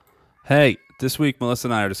Hey, this week Melissa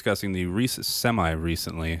and I are discussing the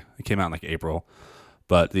semi-recently, it came out in like April,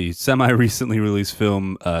 but the semi-recently released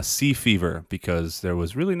film Sea Fever, because there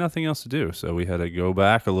was really nothing else to do, so we had to go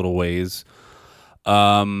back a little ways.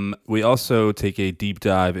 We also take a deep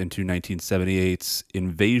dive into 1978's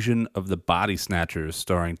Invasion of the Body Snatchers,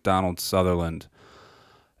 starring Donald Sutherland.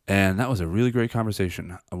 And that was a really great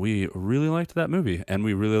conversation. We really liked that movie, and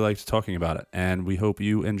we really liked talking about it, and we hope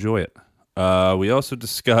you enjoy it. We also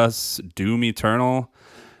discuss Doom Eternal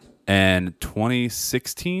and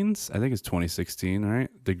 2016's, I think it's 2016, right?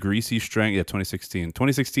 The Greasy Strangler, yeah, 2016.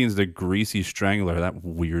 2016 is The Greasy Strangler, that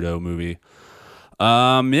weirdo movie.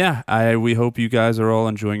 We hope you guys are all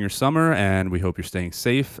enjoying your summer, and we hope you're staying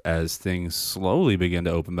safe as things slowly begin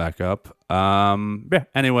to open back up.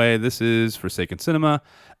 Anyway, this is Forsaken Cinema,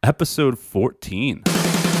 episode 14.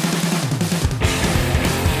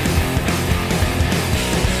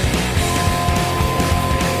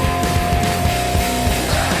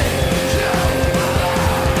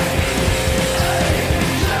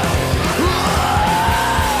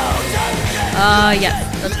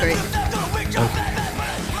 Yes, that's great. Okay.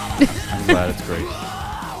 I'm glad it's great.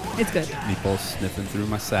 It's good. Meatball sniffing through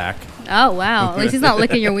my sack. Oh, wow. At least he's not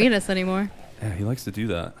licking your weenus anymore. Yeah, he likes to do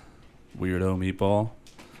that. Weirdo Meatball.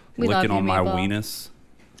 We love licking you, on my Meatball. weenus.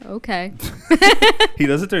 Okay. He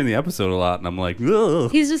does it during the episode a lot, and I'm like,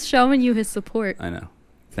 ugh. He's just showing you his support. I know.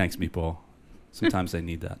 Thanks, Meatball. Sometimes they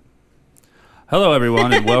need that. Hello,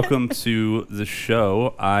 everyone, and welcome to the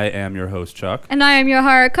show. I am your host, Chuck. And I am your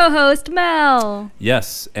horror co-host, Mel.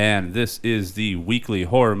 Yes, and this is the weekly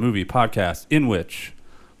horror movie podcast in which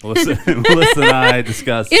Melissa and I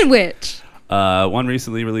discuss... In which? One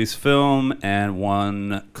recently released film and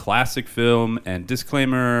one classic film. And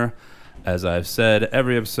disclaimer, as I've said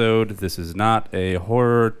every episode, this is not a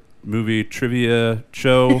horror movie trivia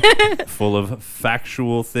show full of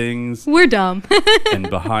factual things. We're dumb. And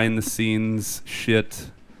behind the scenes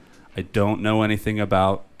shit. I don't know anything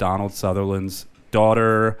about Donald Sutherland's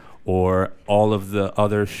daughter or all of the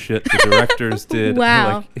other shit the directors did.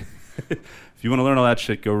 Wow. If you want to learn all that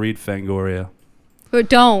shit, go read Fangoria. But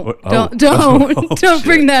don't Shit.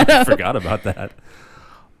 bring that up. I forgot about that.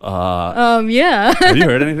 Yeah. Have you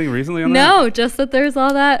heard anything recently on that? No, just that there's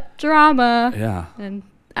all that drama. Yeah. And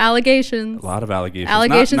allegations. A lot of allegations.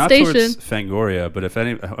 Allegation not station. Towards Fangoria, but if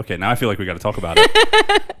any... Okay, now I feel like we got to talk about it.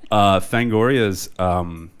 Fangoria's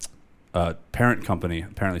parent company,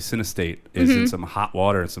 apparently Cinestate, is in some hot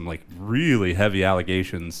water and some like really heavy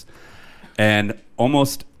allegations. And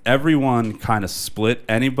almost everyone kind of split.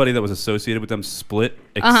 Anybody that was associated with them split,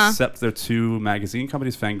 except their two magazine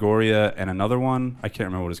companies, Fangoria and another one. I can't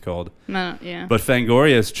remember what it's called. Yeah. But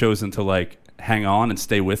Fangoria has chosen to like hang on and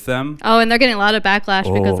stay with them. Oh, and they're getting a lot of backlash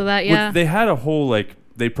because of that, yeah. They had a whole, like,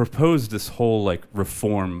 they proposed this whole, like,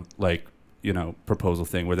 reform, like, you know, proposal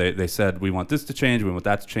thing where they said, we want this to change, we want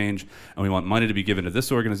that to change, and we want money to be given to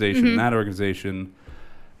this organization and that organization.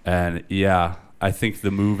 And, yeah, I think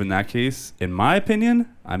the move in that case, in my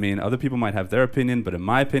opinion, I mean, other people might have their opinion, but in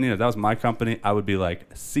my opinion, if that was my company, I would be like,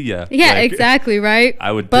 see ya. Yeah, like, exactly, right?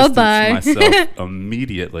 I would Bye-bye. distance myself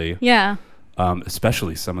immediately. Yeah.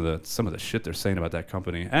 Especially some of the shit they're saying about that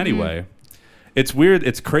company. Anyway, it's weird.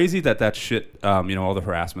 It's crazy that shit, all the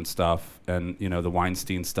harassment stuff and, the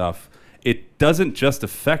Weinstein stuff, it doesn't just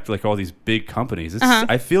affect like all these big companies. It's,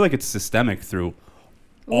 I feel like it's systemic through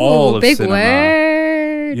all of big cinema.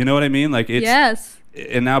 Word. You know what I mean? Like it's, yes.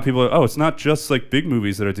 And now people are, it's not just like big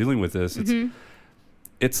movies that are dealing with this.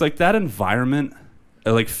 It's like that environment,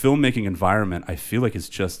 like filmmaking environment, I feel like it's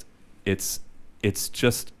just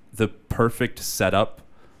the perfect setup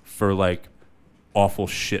for like awful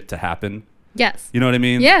shit to happen. Yes. You know what I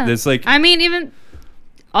mean? Yeah. There's like, I mean, even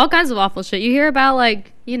all kinds of awful shit. You hear about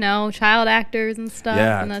like, child actors and stuff.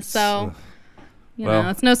 Yeah. And so,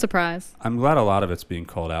 it's no surprise. I'm glad a lot of it's being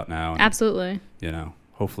called out now. And, absolutely.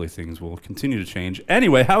 Hopefully things will continue to change.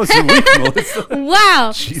 Anyway, how was your week, Melissa?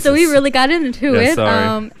 Wow. Jesus. So we really got into it.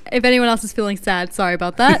 Sorry. If anyone else is feeling sad, sorry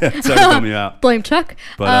about that. Sorry to throw me out. Blame Chuck.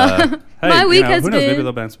 But hey, my week has who knows? been... Maybe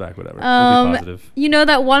they'll bounce back, whatever. We'll be positive. You know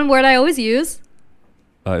that one word I always use?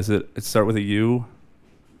 It start with a U?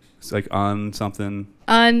 It's like on something...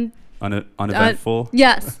 Uneventful?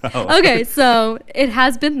 Yes. Oh. Okay, so it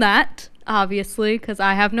has been that, obviously, because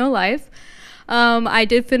I have no life. I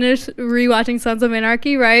did finish rewatching Sons of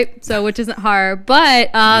Anarchy, right? So, which isn't horror.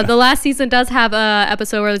 But the last season does have a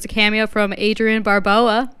episode where there's a cameo from Adrienne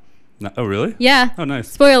Barbeau. No, oh, really? Yeah. Oh, nice.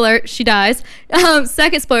 Spoiler alert, she dies.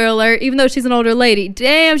 Second spoiler alert, even though she's an older lady,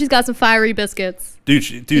 damn, she's got some fiery biscuits. Dude,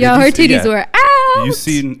 her titties were out. You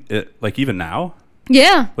seen it, like, even now?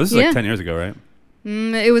 Yeah. Well, this is like 10 years ago, right?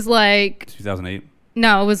 It was like... 2008?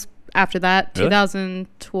 No, it was after that. Really?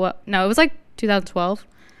 2012. No, it was like 2012.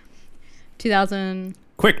 2000.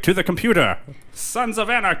 Quick, to the computer. Sons of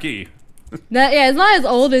Anarchy. It's not as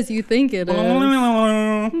old as you think it is.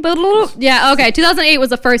 Yeah, okay. 2008 was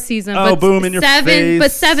the first season. Oh, boom, in your face.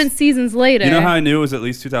 But 7 seasons later. You know how I knew it was at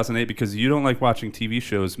least 2008? Because you don't like watching TV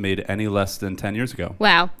shows made any less than 10 years ago.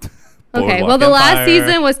 Wow. Okay, Boardwalk well, the last Empire,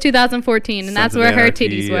 season was 2014, and that's Sons of where her Anarchy.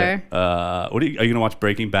 titties were. Are you going to watch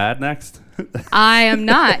Breaking Bad next? I am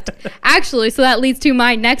not. Actually, so that leads to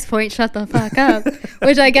my next point, shut the fuck up,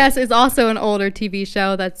 which I guess is also an older TV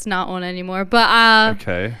show that's not on anymore. But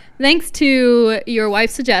Okay. thanks to your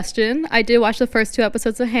wife's suggestion, I did watch the first 2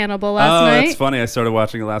 episodes of Hannibal last night. Oh, that's funny. I started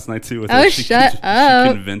watching it last night, too. With Oh, her. shut She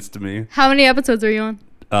up. convinced me. How many episodes are you on?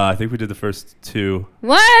 I think we did the first 2.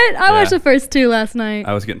 What? I watched Yeah. the first 2 last night.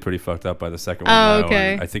 I was getting pretty fucked up by the second one. Oh, though,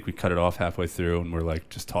 okay. and I think we cut it off halfway through, and we're like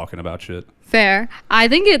just talking about shit. Fair. I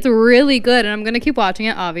think it's really good, and I'm going to keep watching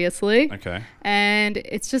it, obviously. Okay. And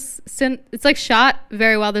it's just, it's like shot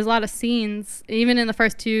very well. There's a lot of scenes, even in the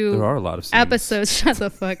first 2 There are a lot of scenes. episodes. Shut the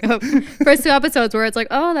fuck up. First 2 episodes where it's like,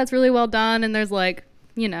 oh, that's really well done. And there's like,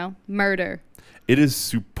 murder. It is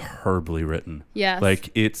superbly written. Yes.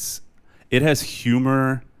 Like it has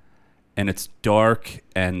humor, and it's dark,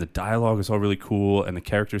 and the dialogue is all really cool, and the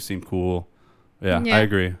characters seem cool. Yeah. I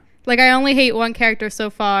agree. Like, I only hate one character so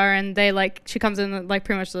far, and she comes in like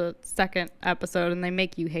pretty much the second episode, and they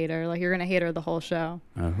make you hate her. Like, you're gonna hate her the whole show.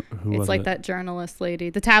 Who It's was like it? that journalist lady,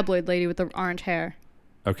 the tabloid lady with the orange hair.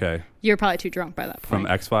 Okay. You're probably too drunk by that point. From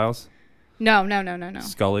X-Files? No.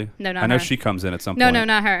 Scully? No, not I know her. she comes in at some No, point. no,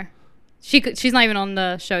 not her. She's not even on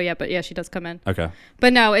the show yet, but yeah, she does come in. Okay.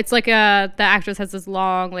 But no, it's like the actress has this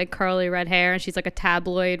long, like curly red hair, and she's like a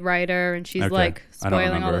tabloid writer, and she's Okay. like I don't spoiling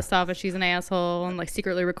all remember. this stuff, and she's an asshole, and like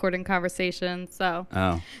secretly recording conversations. So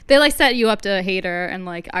Oh. they like set you up to hate her, and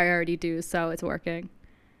like I already do, so it's working.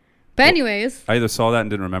 But anyways, I either saw that and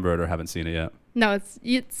didn't remember it or haven't seen it yet. no, it's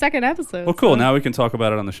second episode. Well, cool. so- now we can talk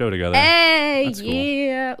about it on the show together. Hey, That's cool.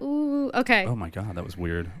 yeah, ooh, okay. Oh my God, that was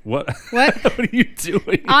weird. What? What? What are you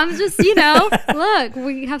doing? I'm just, look,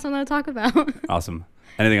 we have something to talk about. Awesome.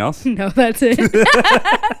 Anything else? No, that's it.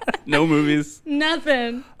 No movies?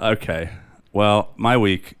 Nothing. Okay. Well, my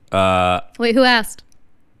week. Wait, who asked?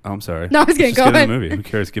 Oh, I'm sorry. No, I was kidding. Just Go get in ahead. the movie. Who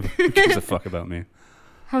cares? Who gives a fuck about me?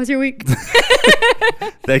 How was your week?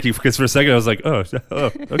 Thank you. Because for a second I was like, oh,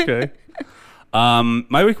 okay.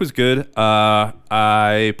 My week was good.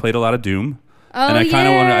 I played a lot of Doom. Oh, And I kind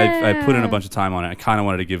of yeah. wanted, I put in a bunch of time on it. I kind of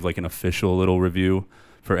wanted to give like an official little review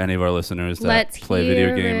for any of our listeners that Let's play video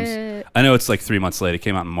hear games. it. I know it's like 3 months late. It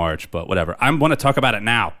came out in March, but whatever. I want to talk about it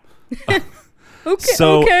now. Okay.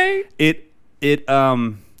 So okay.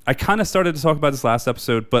 I kind of started to talk about this last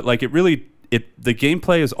episode, but like the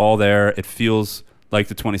gameplay is all there. It feels like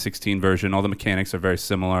the 2016 version. All the mechanics are very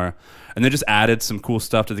similar, and they just added some cool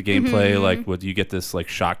stuff to the gameplay. Mm-hmm. Like, you get this like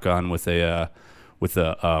shotgun with a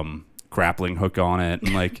grappling hook on it,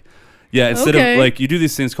 and like, yeah, instead Okay. of like you do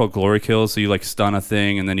these things called glory kills. So you like stun a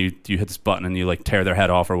thing, and then you hit this button and you like tear their head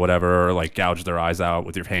off or whatever, or like gouge their eyes out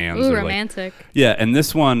with your hands. Ooh, or, like, romantic. yeah, and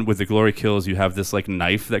this one with the glory kills, you have this like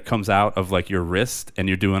knife that comes out of like your wrist, and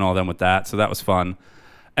you're doing all them with that. So that was fun,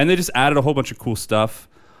 and they just added a whole bunch of cool stuff.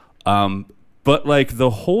 But like the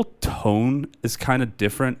whole tone is kind of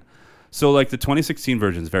different. So like the 2016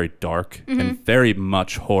 version is very dark and very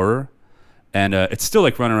much horror, and it's still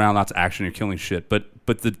like running around, lots of action, you're killing shit. But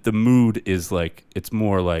the mood is like it's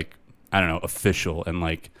more like I don't know, official and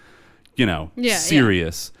like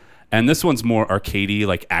serious. And this one's more arcadey,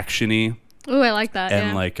 like actiony. Ooh, I like that. And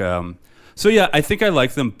yeah. like so yeah, I think I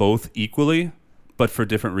like them both equally, but for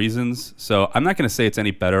different reasons. So I'm not going to say it's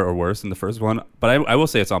any better or worse than the first one, but I will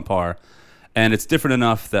say it's on par, and it's different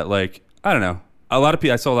enough that like I don't know,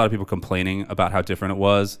 I saw a lot of people complaining about how different it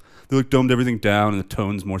was. They like dumbed everything down, and the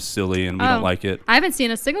tone's more silly, and we don't like it. I haven't seen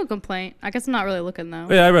a single complaint. I guess I'm not really looking though.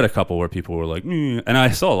 Yeah, I read a couple where people were like, and I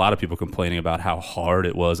saw a lot of people complaining about how hard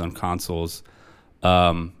it was on consoles.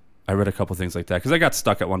 I read a couple things like that because I got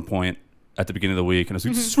stuck at one point at the beginning of the week, and I was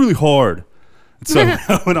like, "This is really hard." And so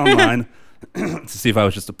I went online to see if I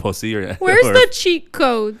was just a pussy or Where's or- the cheat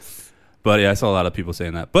codes? But yeah, I saw a lot of people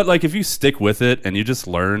saying that. But like, if you stick with it and you just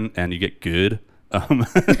learn and you get good,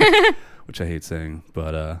 which I hate saying,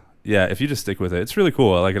 but yeah, if you just stick with it, it's really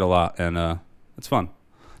cool. I like it a lot, and it's fun.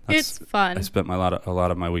 It's fun. I spent a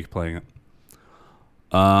lot of my week playing it.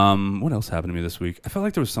 What else happened to me this week? I felt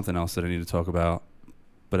like there was something else that I need to talk about,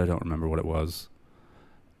 but I don't remember what it was.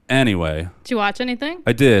 Anyway, Did you watch anything?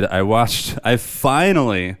 I did. I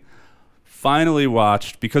finally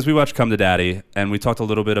watched, because we watched Come to Daddy, and we talked a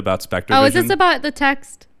little bit about Spectre Oh, Vision. is this about the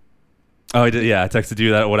text? Oh, I did. Yeah, I texted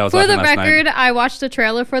you that what I was For watching the last record, night. I watched a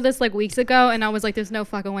trailer for this like weeks ago, and I was like, "There's no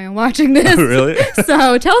fucking way I'm watching this." Really?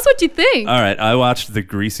 So tell us what you think. All right, I watched The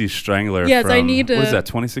Greasy Strangler. Yes, from, I need to. What is that?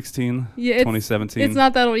 2016? Yeah, 2017. It's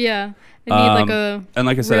not that old. Yeah, I need like a and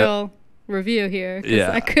like I said, real review here. 'Cause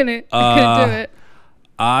Yeah. I couldn't do it.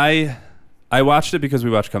 I watched it because we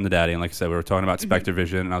watched Come to Daddy, and like I said, we were talking about Spectre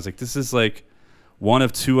Vision, and I was like, this is like one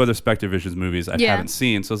of two other Spectre Visions movies I haven't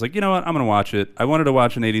seen. So I was like, you know what, I'm gonna watch it. I wanted to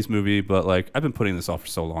watch an 80s movie, but like I've been putting this off for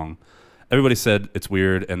so long. Everybody said it's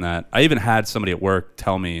weird, and that I even had somebody at work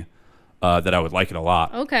tell me that I would like it a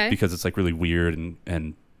lot. Okay. Because it's like really weird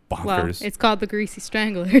and bonkers. Well, it's called The Greasy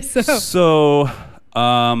Strangler. So,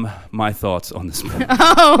 my thoughts on this movie.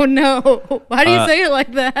 Oh no! Why do you say it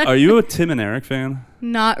like that? Are you a Tim and Eric fan?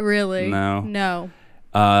 Not really. No.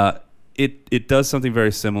 It does something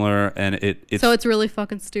very similar, and it's so it's really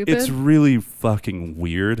fucking stupid. It's really fucking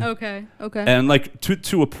weird. Okay. And like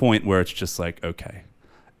to a point where it's just like, okay,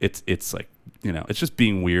 it's like, you know, it's just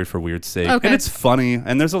being weird for weird's sake, and it's funny,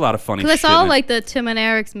 and there's a lot of funny. Because I shit saw in like the Tim and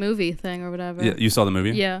Eric's movie thing or whatever. Yeah, you saw the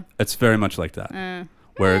movie? Yeah. It's very much like that,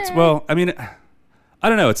 where it's I mean, I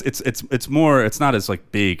don't know. It's more. It's not as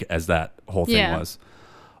like big as that whole thing was.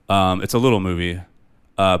 It's a little movie.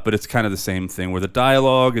 But it's kind of the same thing where the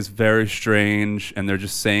dialogue is very strange, and they're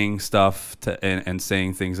just saying stuff and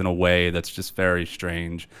saying things in a way that's just very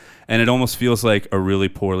strange, and it almost feels like a really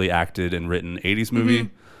poorly acted and written 80s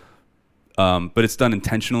movie. But it's done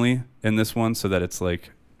intentionally in this one, so that it's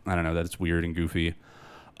like, I don't know, that it's weird and goofy.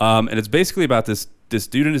 And it's basically about this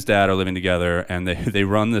dude and his dad are living together, and they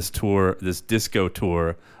run this tour, this disco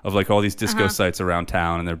tour of like all these disco sites around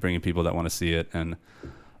town, and they're bringing people that want to see it, and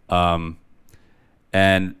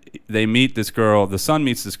they meet this girl. The son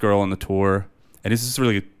meets this girl on the tour, and he's this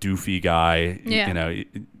really doofy guy. Yeah. You know,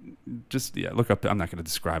 just look up. I'm not going to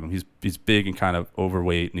describe him. He's big and kind of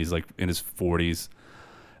overweight, and he's like in his 40s.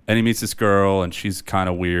 And he meets this girl, and she's kind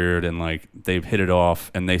of weird, and like they've hit it off,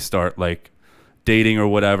 and they start like dating or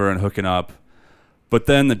whatever and hooking up. But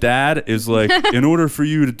then the dad is like, in order for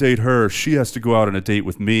you to date her, she has to go out on a date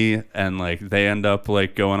with me, and like they end up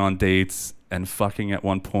like going on dates and fucking at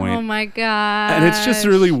one point. Oh my god! And it's just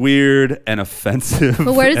really weird and offensive.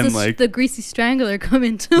 But where does the Greasy Strangler come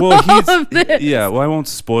into all of this? Yeah, well, I won't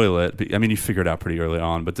spoil it. But, I mean, you figure it out pretty early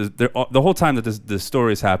on. But the whole time that this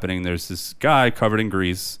story is happening, there's this guy covered in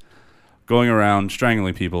grease going around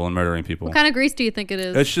strangling people and murdering people. What kind of grease do you think it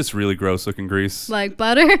is? It's just really gross looking grease. Like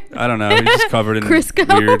butter? I don't know. He's just covered in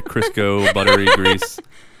Crisco? weird Crisco buttery grease.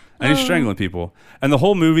 And he's strangling people. And the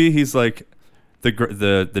whole movie, he's like,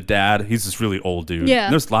 the dad, he's this really old dude. Yeah.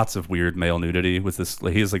 And there's lots of weird male nudity with this.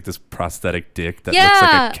 He has like this prosthetic dick that looks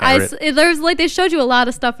like a carrot. There's like they showed you a lot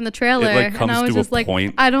of stuff in the trailer, It like comes and I was to just a like,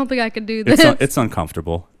 point. I don't think I could do this. It's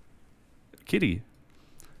uncomfortable. Kitty.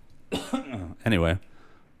 Anyway,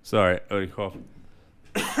 sorry. Oh, you cough.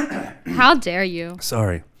 How dare you?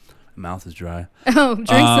 Sorry, my mouth is dry. Oh, drink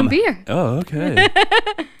some beer. Oh, okay.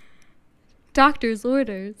 Doctor's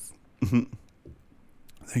orders.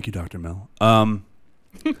 Thank you, Dr. Mel.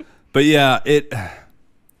 But yeah,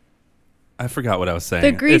 I forgot what I was saying.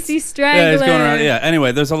 The Greasy Strangler. Yeah, it's going around. Yeah.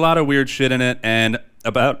 Anyway, there's a lot of weird shit in it, and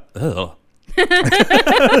about.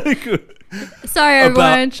 Sorry,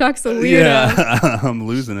 everyone. Chuck's a weirdo. Yeah, I'm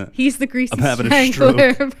losing it. He's the Greasy having Strangler,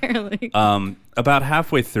 a stroke. apparently. About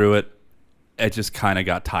halfway through it, I just kind of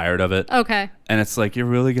got tired of it. Okay. And it's like, you're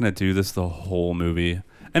really gonna do this the whole movie?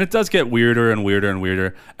 And it does get weirder and weirder and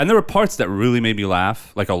weirder. And there were parts that really made me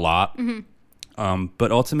laugh, like a lot.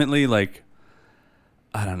 But ultimately, like,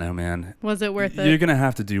 I don't know, man. Was it worth it? You're gonna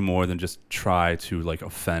have to do more than just try to like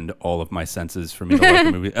offend all of my senses for me to like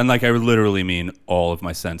the movie. And like, I literally mean all of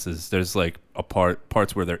my senses. There's like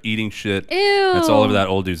parts where they're eating shit. Ew. And it's all over that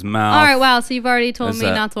old dude's mouth. All right, wow. So you've already told There's me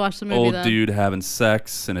that not to watch the movie. Old then. dude having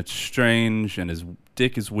sex, and it's strange, and his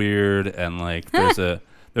dick is weird, and like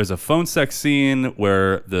there's a phone sex scene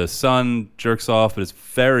where the son jerks off, but it's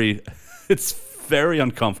very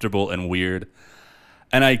uncomfortable and weird.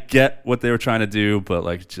 And I get what they were trying to do, but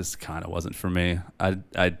like, it just kind of wasn't for me. I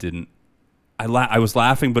was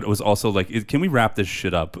laughing, but it was also like, can we wrap this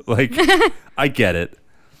shit up? Like, I get it.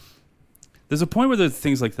 There's a point where there's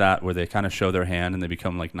things like that where they kind of show their hand and they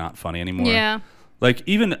become like not funny anymore. Yeah. Like,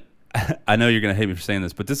 even I know you're gonna hate me for saying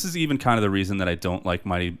this, but this is even kind of the reason that I don't like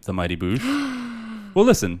the Mighty Boosh. Well,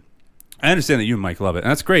 listen, I understand that you and Mike love it,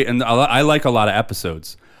 and that's great, and I like a lot of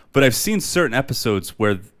episodes, but I've seen certain episodes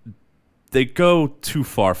where they go too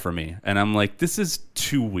far for me, and I'm like, this is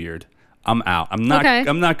too weird. I'm out. I'm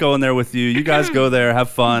not going there with you. You guys go there, have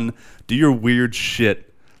fun, do your weird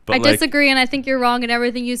shit. But I like, disagree, and I think you're wrong, and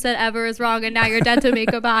everything you said ever is wrong, and now you're dead to me.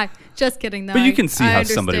 Goodbye. Just kidding, though. But you can see I how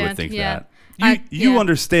somebody would understand. think Yeah. that. You yeah.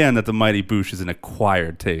 understand that the Mighty Boosh is an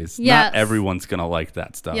acquired taste. Yes. Not everyone's gonna like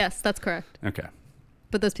that stuff. Yes, that's correct. Okay.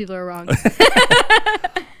 But those people are wrong.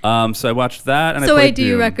 So I watched that, and So I played wait, do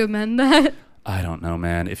you Doom. recommend that? I don't know,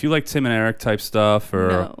 man. If you like Tim and Eric type stuff, or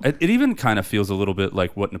No. it even kind of feels a little bit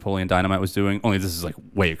like what Napoleon Dynamite was doing. Only this is like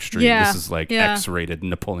way extreme. Yeah. This is like Yeah. X-rated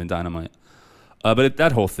Napoleon Dynamite. But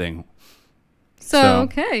that whole thing. So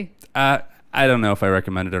okay. I don't know if I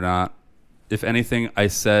recommend it or not. If anything I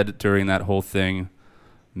said during that whole thing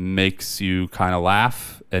makes you kind of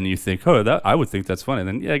laugh and you think, oh, that I would think that's funny,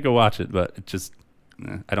 then yeah, go watch it. But it just,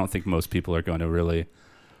 I don't think most people are going to really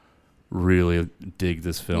dig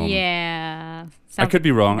this film. Yeah. I could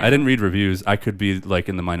be wrong. I didn't read reviews. I could be like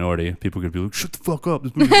in the minority. People could be like, shut the fuck up.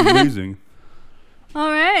 This movie's amazing. All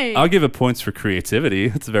right. I'll give it points for creativity.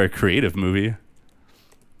 It's a very creative movie.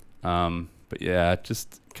 But yeah, I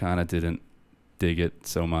just kind of didn't dig it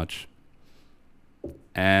so much.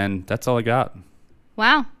 And that's all I got.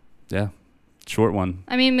 Wow. Yeah. Short one.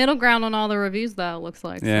 I mean, middle ground on all the reviews, though, it looks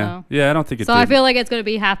like. Yeah. So, Yeah, I don't think it so did. I feel like it's going to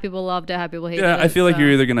be half people loved it, half people hated it. Yeah, I feel like so.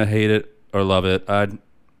 you're either going to hate it or love it. I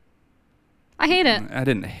hate it. I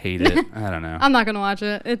didn't hate it. I don't know. I'm not going to watch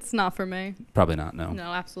it. It's not for me. Probably not, no.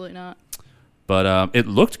 No, absolutely not. But it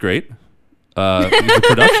looked great. The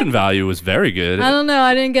production value was very good. I don't know.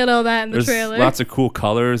 I didn't get all that in the There's trailer. lots of cool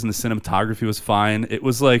colors, and the cinematography was fine. It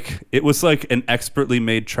was like an expertly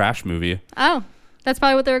made trash movie. Oh, that's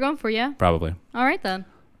probably what they were going for, yeah? Probably. All right, then.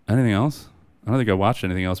 Anything else? I don't think I watched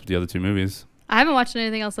anything else with the other two movies. I haven't watched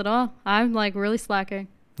anything else at all. I'm, like, really slacking.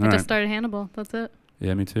 I All just right. started Hannibal. That's it.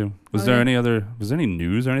 Yeah, me too. Was Okay. there any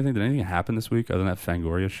news or anything? Did anything happen this week other than that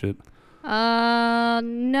Fangoria shit?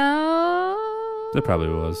 No. There probably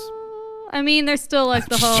was. I mean, there's still, like,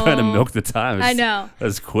 the Just whole... trying to milk the time. I know. That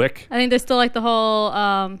was quick. I think there's still, like, the whole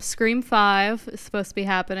Scream 5 is supposed to be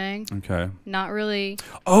happening. Okay. Not really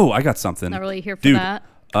Oh, I got something. Not really here for Dude, that.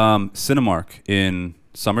 Cinemark in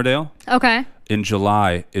Summerdale Okay. in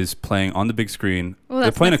July is playing on the big screen. Oh, They're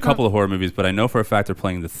that's- playing a that's couple of horror movies, but I know for a fact they're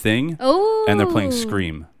playing The Thing Oh. and they're playing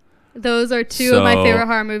Scream. Those are two of my So, favorite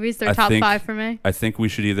horror movies. They're I top think- 5 for me. I think we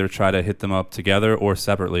should either try to hit them up together or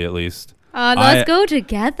separately at least. Let's go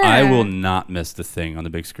together. I will not miss The Thing on the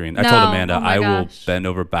big screen. I told No, Amanda oh my I will gosh. bend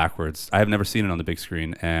over backwards. I have never seen it on the big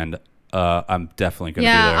screen, and I'm definitely going to be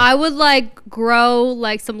Yeah, there. I would like grow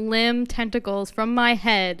like some limb tentacles from my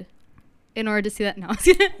head in order to see that. No,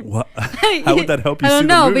 What? How would that help you I see don't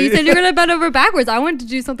the know, movie? but you said you're gonna bend over backwards. I wanted to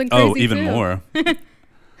do something crazy. Oh, even too. more.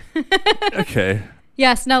 Okay.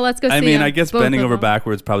 Yes, no, let's go. I see mean, them, I guess both bending of over them.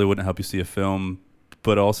 backwards probably wouldn't help you see a film,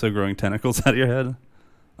 but also growing tentacles out of your head.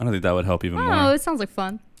 I don't think that would help even Oh, more. it sounds like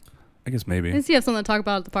fun. I guess maybe. At least you have something to talk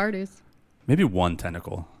about at the parties. Maybe one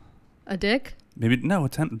tentacle. A dick? Maybe no,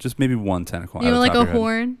 just maybe one tentacle. You out know, of the like top a of your head.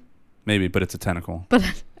 horn, Maybe, but it's a tentacle.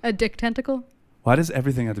 but a dick tentacle? Why does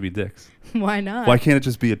everything have to be dicks? Why not? Why can't it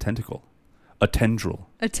just be a tentacle? A tendril.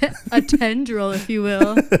 A tendril, if you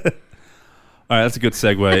will. All right, that's a good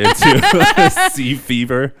segue into Sea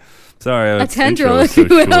Fever. Sorry, A its intro tendril, was if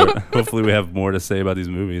so you will. short. Hopefully, we have more to say about these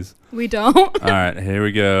movies. We don't. All right, here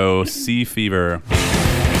we go. Sea Fever.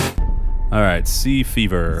 All right, Sea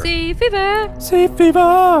Fever. Sea fever. Sea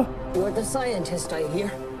Fever. You're the scientist, I hear.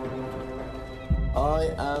 I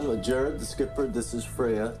am Jared, the skipper. This is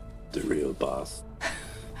Freya, the real boss.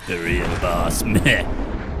 The real boss. Meh.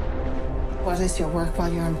 What is your work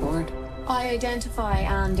while you're on board? I identify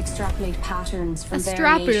and extrapolate patterns from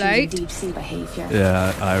Extrapolate? variations in deep sea behavior.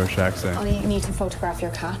 Yeah, Irish accent. I need to photograph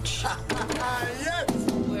your catch.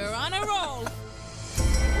 We're on a roll.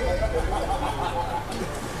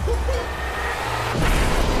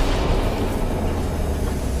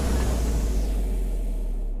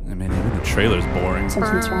 I mean, even the trailer's boring.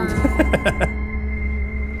 Something's wrong.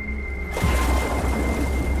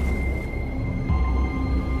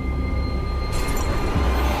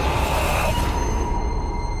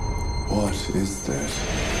 What is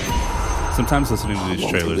that? Sometimes listening to these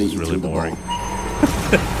trailers is really boring.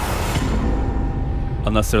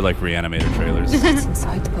 Unless they're like reanimated trailers. It's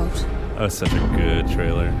inside the boat. That was such a good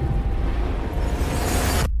trailer.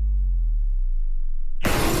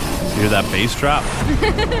 You hear that bass drop?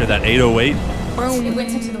 Hear that 808? It went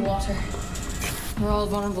into the water. We're all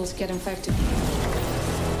vulnerable to get infected.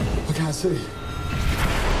 I can't see.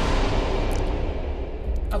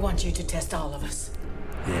 I want you to test all of us.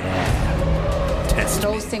 Test me.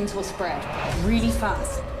 Those things will spread really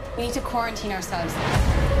fast. We need to quarantine ourselves.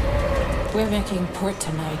 We're making port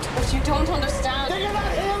tonight. But you don't understand.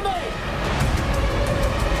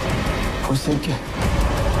 Who's thinking?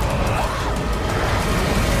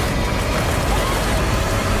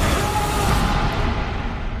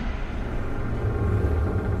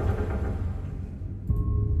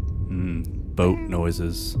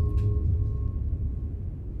 noises.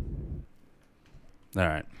 All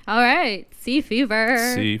right. All right. Sea fever.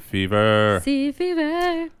 Sea fever. Sea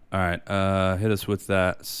fever. All right. Hit us with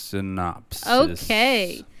that synopsis.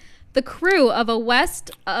 Okay. The crew of a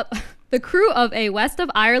west of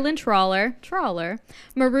Ireland trawler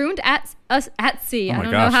marooned at sea. Oh I my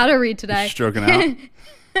don't gosh. know how to read today. You're stroking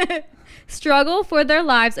out. Struggle for their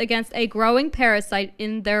lives against a growing parasite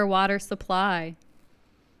in their water supply.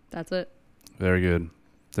 That's it. Very good.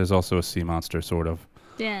 There's also a sea monster, sort of.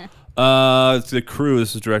 Yeah. It's the crew.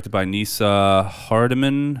 This is directed by Nisa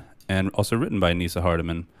Hardiman and also written by Nisa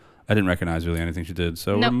Hardiman. I didn't recognize really anything she did,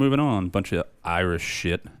 so we're moving on. Bunch of Irish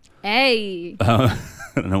shit. Hey. I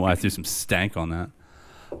don't know why I threw some stank on that.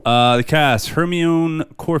 The cast: Hermione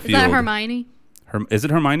Corfield. Is that Hermione? Is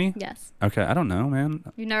it Hermione? Yes. Okay, I don't know, man.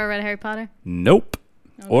 You never read Harry Potter? Nope.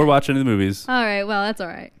 Okay. Or watch any of the movies. All right. Well, that's all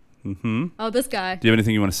right. Mm-hmm. Oh, this guy. Do you have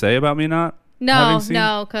anything you want to say about me not? No,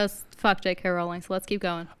 because fuck J.K. Rowling. So let's keep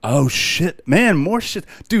going. Oh shit, man, more shit,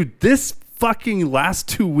 dude. This fucking last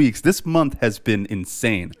 2 weeks, this month has been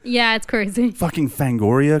insane. Yeah, it's crazy. Fucking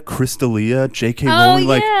Fangoria, Crystalia, J.K. Oh Rowling,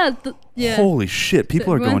 like, yeah. holy shit,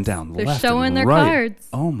 people are going Everyone's- down they're left showing and their right. cards.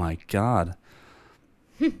 Oh my god.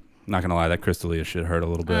 Not gonna lie, that Crystalia shit hurt a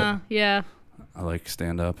little bit. Yeah. I like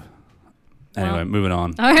stand up. Well, Anyway, moving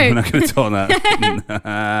on. all right. I'm not gonna tell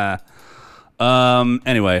that.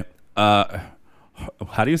 Anyway,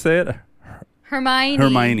 how do you say it?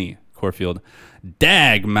 Hermione. Corfield.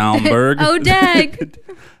 Dag Malmberg. Oh, dag.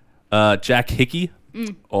 Jack Hickey.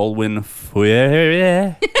 Alwyn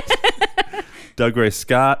Foyer. Doug Ray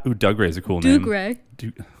Scott. Ooh, Doug Ray's a cool name. Dougray.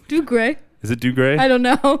 Dougray. Is it Dougray? I don't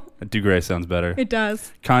know. Dougray sounds better. It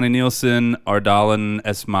does. Connie Nielsen, Ardalan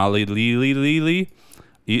Esmali Lili.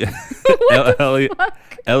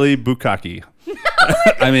 Ellie Bukaki.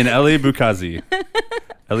 I mean, Ellie Bukazi.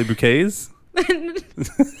 Ellie Bouquets? I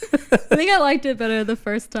think I liked it better the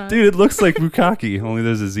first time. Dude, it looks like Bukaki, only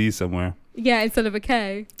there's a Z somewhere. Yeah, instead of a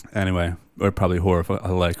K. Anyway, we're probably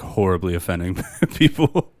horribly offending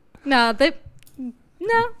people. No. They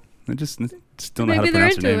just don't know how to Maybe they're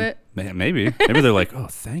pronounce your into name. it. Maybe they're like, oh,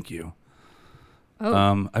 thank you.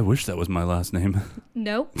 Oh. I wish that was my last name.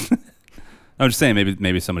 Nope. I'm just saying,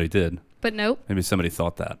 maybe somebody did. But nope. Maybe somebody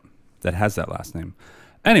thought that has that last name.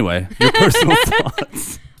 Anyway, your personal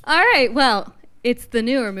thoughts. All right. Well, it's the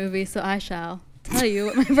newer movie, so I shall tell you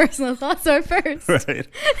what my personal thoughts are first. Right.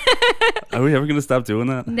 Are we ever going to stop doing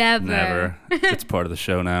that? Never. It's part of the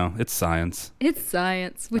show now. It's science. It's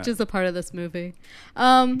science, which is a part of this movie.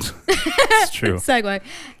 It's true. Segue.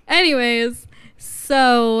 Anyways,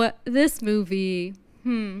 so this movie,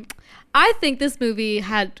 I think this movie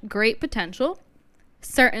had great potential.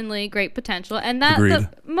 Certainly great potential. And that Agreed.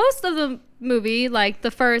 most of the movie, like the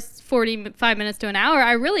first 45 minutes to an hour,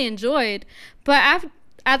 I really enjoyed. But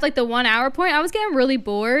at like the 1 hour point, I was getting really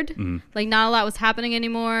bored. Mm-hmm. Like not a lot was happening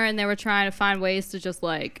anymore. And they were trying to find ways to just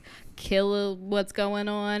like kill what's going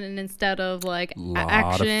on. And instead of like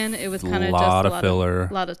action, it was kind of just a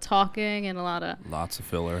lot of talking and lots of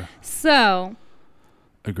filler. So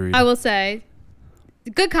Agreed. I will say,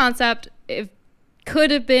 good concept. It could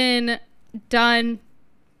have been done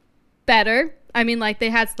better. I mean, like they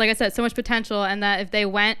had, like I said, so much potential, and that if they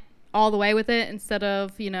went all the way with it instead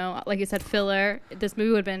of, like you said, filler, this movie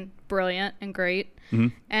would have been brilliant and great. Mm-hmm.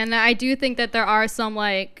 And I do think that there are some,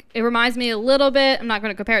 like, it reminds me a little bit, I'm not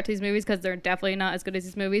going to compare it to these movies because they're definitely not as good as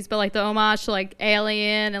these movies, but like the homage to like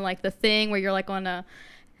Alien and like The Thing, where you're like on a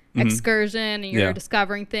excursion and you're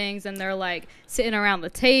discovering things, and they're like sitting around the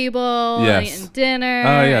table and eating dinner.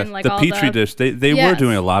 Oh yeah, and, like, the all Petri dish. They were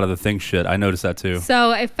doing a lot of the Thing shit. I noticed that too.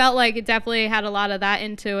 So it felt like it definitely had a lot of that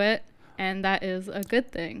into it, and that is a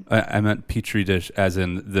good thing. I meant Petri dish as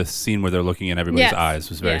in the scene where they're looking in everybody's eyes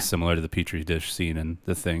was very similar to the Petri dish scene in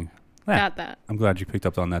The Thing. Got that. I'm glad you picked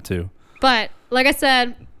up on that too. But like I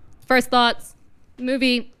said, first thoughts,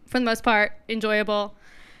 movie for the most part enjoyable.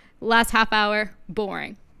 Last half hour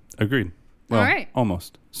boring. Agreed. Well, all right.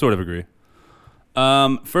 Almost. Sort of agree.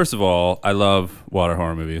 First of all, I love water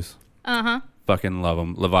horror movies. Fucking love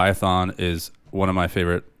them. Leviathan is one of my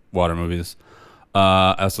favorite water movies.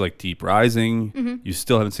 I also like Deep Rising. You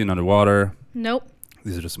still haven't seen Underwater. Nope.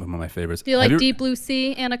 These are just some of my favorites. Do you like Deep Blue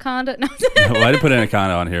Sea, Anaconda? No. Well, I didn't put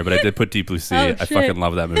Anaconda on here, but I did put Deep Blue Sea. I fucking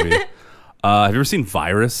love that movie. Have you ever seen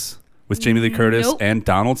Virus with Jamie Lee Curtis and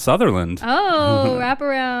Donald Sutherland? Oh, wrap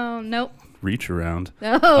around. Nope. Reach around.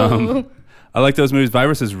 Oh. I like those movies.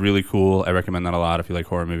 Virus is really cool. I recommend that a lot if you like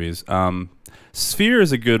horror movies. Sphere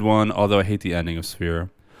is a good one, although I hate the ending of Sphere.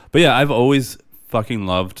 But yeah, I've always fucking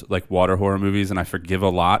loved like water horror movies, and I forgive a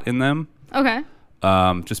lot in them. Okay.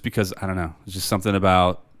 Just because, I don't know, it's just something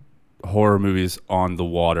about horror movies on the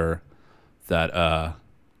water that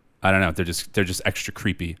I don't know, they're just extra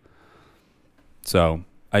creepy. So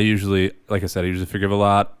I usually, like I said, I usually forgive a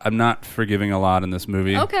lot. I'm not forgiving a lot in this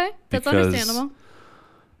movie. Okay, that's understandable.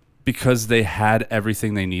 Because they had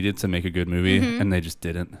everything they needed to make a good movie, and they just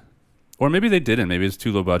didn't. Or maybe they didn't. Maybe it's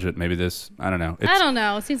too low budget. Maybe I don't know. I don't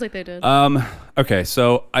know. It seems like they did. Okay,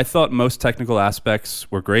 so I thought most technical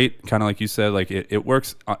aspects were great. Kind of like you said, like it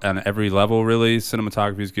works on every level, really.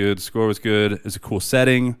 Cinematography is good. Score was good. It's a cool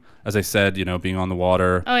setting. As I said, being on the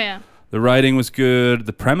water. Oh, yeah. The writing was good.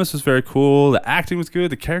 The premise was very cool. The acting was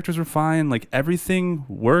good. The characters were fine. Like, everything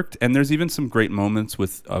worked. And there's even some great moments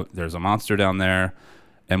with, there's a monster down there.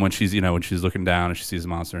 And when she's looking down and she sees a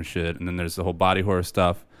monster and shit. And then there's the whole body horror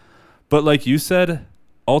stuff. But like you said,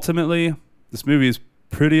 ultimately, this movie is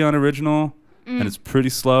pretty unoriginal and it's pretty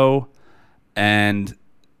slow and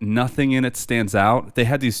nothing in it stands out. They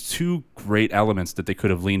had these two great elements that they could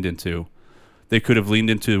have leaned into. They could have leaned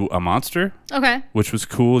into a monster, which was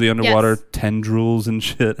cool, the underwater tendrils and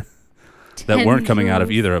shit that weren't coming out of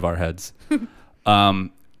either of our heads.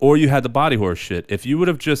 Or you had the body horror shit. If you would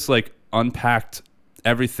have just like unpacked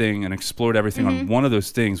everything and explored everything on one of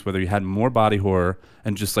those things, whether you had more body horror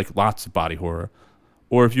and just like lots of body horror,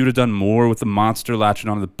 or if you would have done more with the monster latching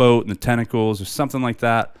onto the boat and the tentacles or something like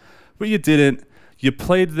that, but you didn't. You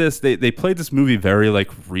played this, they played this movie very like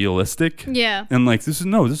realistic. Yeah. And like, this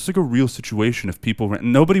is like a real situation if people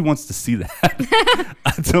nobody wants to see that.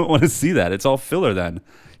 I don't want to see that. It's all filler then.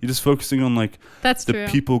 You're just focusing on like the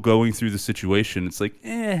people going through the situation. It's like,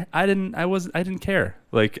 I didn't care.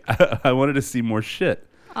 Like I wanted to see more shit.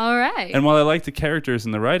 All right. And while I liked the characters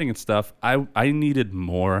and the writing and stuff, I needed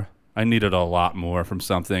more. I needed a lot more from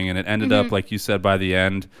something, and it ended up, like you said, by the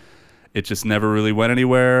end, it just never really went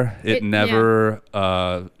anywhere. It never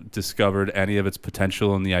discovered any of its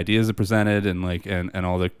potential and the ideas it presented, and like and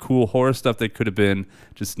all the cool horror stuff that could have been.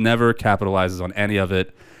 Just never capitalizes on any of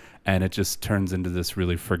it. And it just turns into this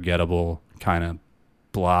really forgettable kind of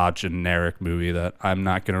blah, generic movie that I'm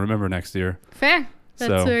not going to remember next year. Fair.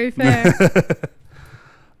 That's very fair.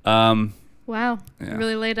 Wow. Yeah. You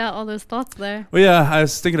really laid out all those thoughts there. Well, yeah, I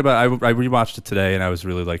was thinking about I rewatched it today, and I was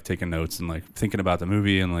really like taking notes and like thinking about the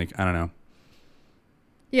movie and like, I don't know.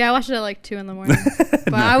 Yeah, I watched it at like 2 a.m.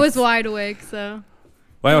 But nice. I was wide awake, so.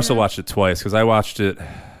 Well, I also watched it twice because I watched it.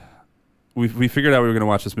 We figured out we were going to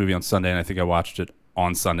watch this movie on Sunday, and I think I watched it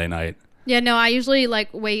on Sunday night. Yeah, no, I usually like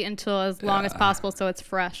wait until as long as possible so it's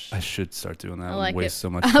fresh. I should start doing that. I like waste it. so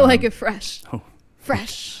much time. I like it fresh. Oh.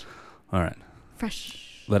 Fresh. All right. Fresh.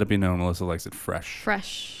 Let it be known Melissa likes it fresh.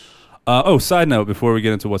 Fresh. Side note before we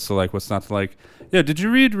get into what's to like, what's not to like. Yeah, did you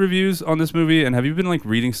read reviews on this movie, and have you been like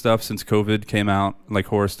reading stuff since COVID came out, like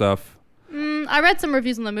horror stuff? I read some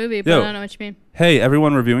reviews on the movie, but I don't know what you mean. Hey,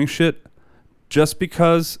 everyone reviewing shit. Just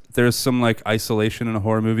because there's some like isolation in a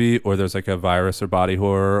horror movie, or there's like a virus or body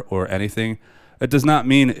horror or anything, it does not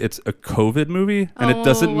mean it's a COVID movie, and it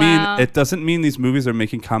doesn't mean these movies are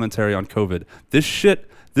making commentary on COVID.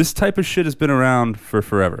 This type of shit has been around for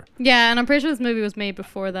forever. Yeah, and I'm pretty sure this movie was made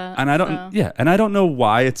before that. And I don't know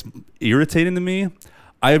why it's irritating to me.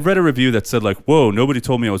 I read a review that said like, "Whoa, nobody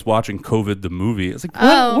told me I was watching COVID the movie." It's like,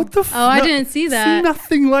 what the? I didn't see that. See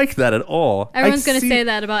nothing like that at all. Everyone's gonna say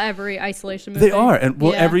that about every isolation movie. They are, and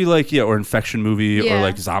every or infection movie or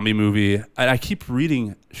like zombie movie. And I keep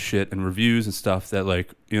reading shit and reviews and stuff that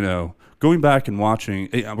like going back and watching.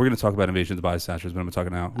 We're gonna talk about Invasion of the Body Snatchers, but I'm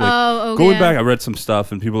talking now. Like, going back, I read some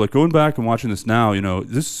stuff, and people are like going back and watching this now.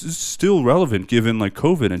 This is still relevant given like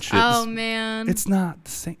COVID and shit. Oh man, it's not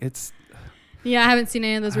the same. Yeah, I haven't seen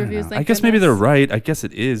any of those reviews. I guess maybe they're right. I guess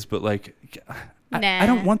it is, but like, I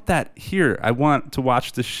don't want that here. I want to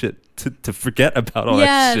watch this shit to forget about all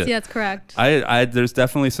that shit. Yes, correct. There's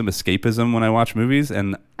definitely some escapism when I watch movies,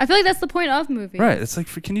 and I feel like that's the point of movies. Right. It's like,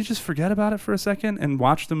 can you just forget about it for a second and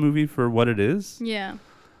watch the movie for what it is? Yeah.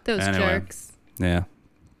 Those jerks. Yeah.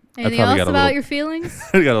 Anything else about your feelings?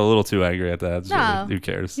 I got a little too angry at that. No. Who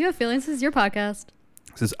cares? You have feelings. This is your podcast.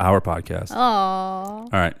 This is our podcast. Oh. All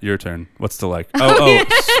right, your turn. What's to like?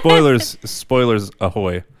 Spoilers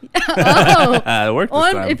ahoy. It worked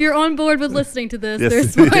this time. If you're on board with listening to this,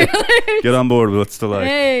 there's spoilers. Get on board with what's to like.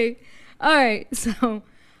 Hey. All right. So,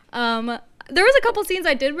 there was a couple scenes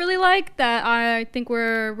I did really like that I think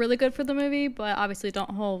were really good for the movie, but obviously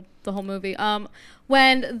don't hold the whole movie.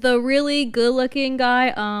 When the really good-looking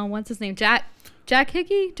guy, what's his name? Jake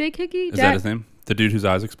Hickey? Is that his name? The dude whose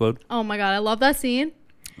eyes explode? Oh my God, I love that scene.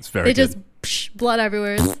 It's very good. Just blood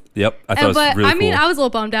everywhere. Yep, I thought it was really cool. I was a little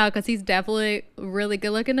bummed out because he's definitely really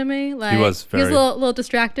good looking to me. Like, he was a little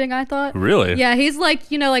distracting, I thought. Really? Yeah, he's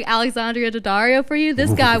like, like Alexandria Daddario for you.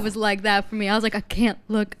 This guy was like that for me. I was like, I can't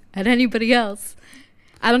look at anybody else.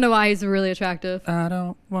 I don't know why he's really attractive. I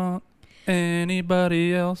don't want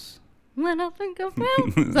anybody else. When I think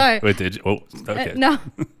about Sorry. Wait, did you? Oh, okay. No,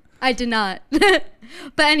 I did not. But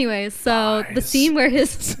anyways, so the scene where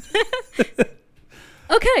his okay,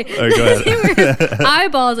 All right, go ahead. the scene where his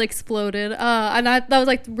eyeballs exploded, and that was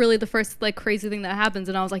like really the first like crazy thing that happens,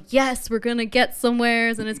 and I was like, yes, we're gonna get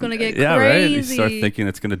somewheres, and it's gonna get yeah, crazy. Right. You start thinking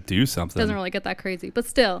it's gonna do something. Doesn't really get that crazy, but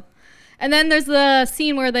still. And then there's the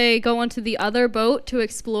scene where they go onto the other boat to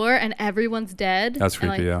explore, and everyone's dead. That's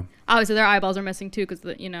creepy. And, yeah. Obviously, their eyeballs are missing too, because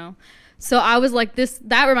So I was like,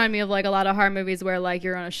 that reminded me of like a lot of horror movies where like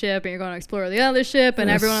you're on a ship and you're going to explore the other ship,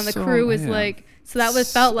 and everyone on the crew is like. So that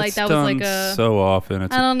felt like that was like a. So often. I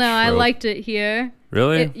don't know. I liked it here.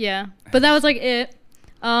 Really? Yeah, but that was like it.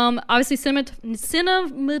 Obviously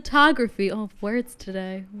cinematography. Oh, words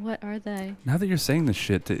today. What are they? Now that you're saying this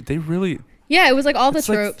shit, they really. Yeah, it was like all the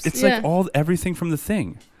tropes. It's like everything from The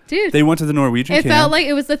Thing. Dude, they went to the Norwegian camp. It felt like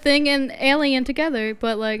it was The Thing and Alien together,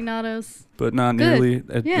 but like not as. But not good. nearly.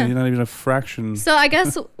 Not even a fraction. So I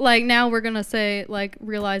guess like now we're gonna say like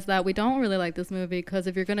realize that we don't really like this movie, because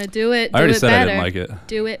if you're gonna do it, I already said better. I didn't like it.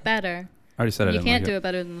 Do it better. I already said I didn't like it. You can't do it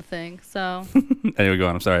better than The Thing. So. Anyway, go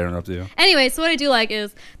on. I'm sorry I interrupted you. Anyway, so what I do like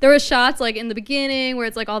is there were shots like in the beginning where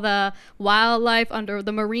it's like all the wildlife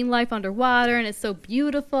the marine life underwater, and it's so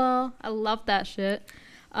beautiful. I love that shit.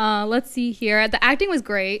 Let's see here. The acting was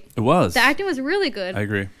great. It was. The acting was really good. I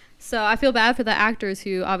agree. So I feel bad for the actors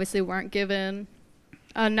who obviously weren't given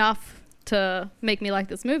enough to make me like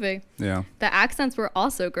this movie. Yeah. The accents were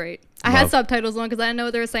also great. I had subtitles on because I didn't know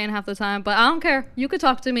what they were saying half the time, but I don't care. You could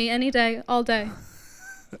talk to me any day, all day.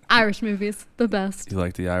 Irish movies, the best. You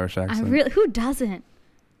like the Irish accent? Who doesn't?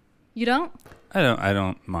 You don't? I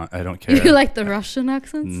don't care. You like the Russian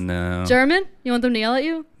accents? No. German? You want them to yell at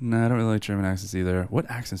you? No, I don't really like German accents either. What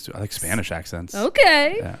accents do I like? Spanish accents.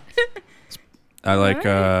 Okay. Yeah. I like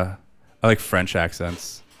French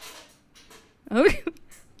accents. Okay.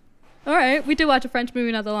 All right. We did watch a French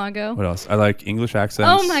movie not that long ago. What else? I like English accents.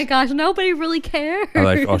 Oh my gosh, nobody really cares. I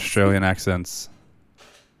like Australian accents.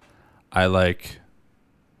 I like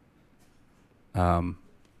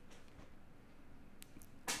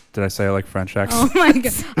did I say I like French accents? Oh my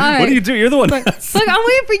god. All right. What do you do? You're the one. Look, I'm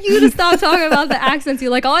waiting for you to stop talking about the accents. You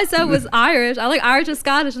like all I said was Irish. I like Irish and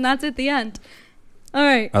Scottish, and that's at the end. All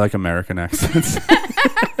right. I like American accents.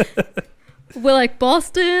 Well, like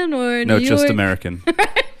Boston or New York? No, just American.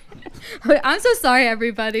 I'm so sorry,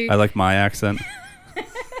 everybody. I like my accent.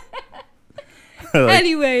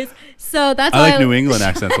 Anyways, so that's I like New England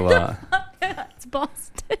accents a lot. It's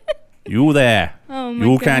Boston. You there. Oh my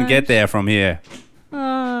You gosh. can't get there from here.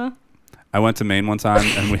 I went to Maine one time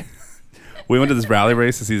and we went to this rally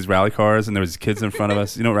race to see these rally cars, and there was kids in front of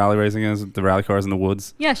us. You know what rally racing is? The rally cars in the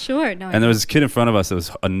woods. Yeah, sure. No. And there was this kid in front of us that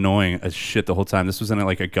was annoying as shit the whole time. This was in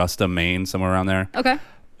like Augusta, Maine, somewhere around there. Okay.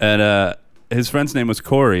 And his friend's name was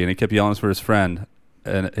Corey, and he kept yelling for his friend.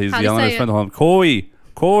 And he's yelling at his friend the whole time, Corey,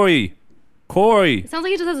 Corey, Corey. It sounds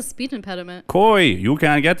like he just has a speech impediment. Corey, you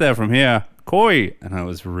can't get there from here. Corey. And it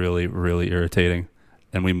was really, really irritating.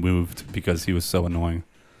 And we moved because he was so annoying.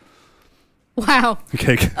 Wow.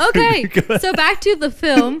 Okay. So back to the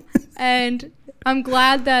film, and I'm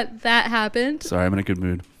glad that happened. Sorry, I'm in a good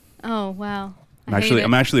mood. Oh wow.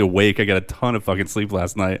 I'm actually awake. I got a ton of fucking sleep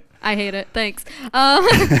last night. I hate it. Thanks.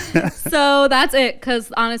 So that's it.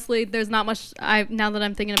 Because honestly, there's not much. Now that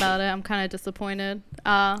I'm thinking about it, I'm kind of disappointed.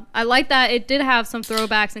 I like that it did have some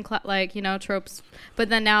throwbacks and tropes, but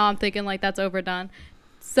then now I'm thinking like that's overdone.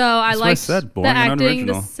 So I liked the acting,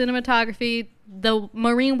 the cinematography, the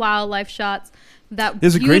marine wildlife shots.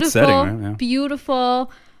 It's a great setting, right? Yeah.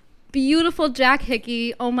 Beautiful Jack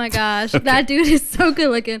Hickey. Oh my gosh, that dude is so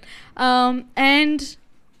good looking. And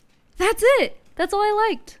that's it. That's all I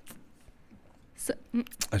liked. So,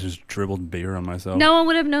 I just dribbled beer on myself. No one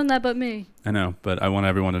would have known that but me. I know, but I want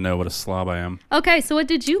everyone to know what a slob I am. Okay, so what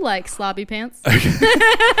did you like, Slobby Pants?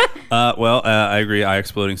 Well, I agree. Eye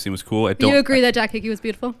exploding scene was cool. You agree that Jack Hickey was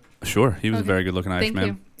beautiful? Sure, he was a very good-looking Irish man.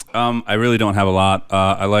 Thank you. I really don't have a lot.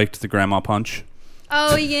 I liked the Grandma Punch.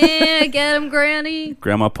 Oh yeah, get him, Granny.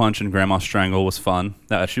 Grandma Punch and Grandma Strangle was fun.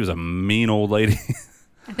 She was a mean old lady.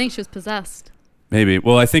 I think she was possessed. Maybe.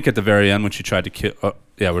 Well, I think at the very end when she tried to kill...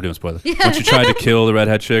 yeah, we're doing spoilers. Yeah. When she tried to kill the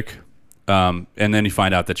redhead chick, and then you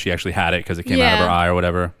find out that she actually had it because it came out of her eye or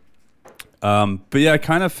whatever. But yeah, I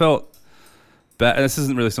kind of felt bad. This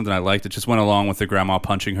isn't really something I liked. It just went along with the grandma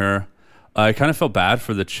punching her. I kind of felt bad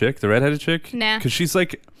for the chick, the redheaded chick. Nah. Because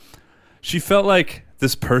she felt like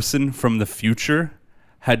this person from the future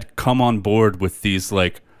had come on board with these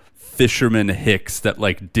like fisherman hicks that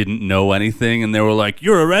like didn't know anything, and they were like,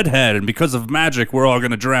 "You're a redhead, and because of magic, we're all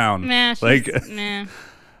gonna drown." Nah, like, nah.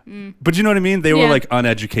 But you know what I mean? They were Yeah. like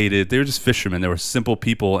uneducated. They were just fishermen. They were simple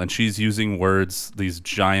people, and she's using words, these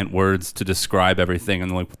giant words, to describe everything. And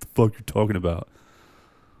they're like, "What the fuck are you talking about?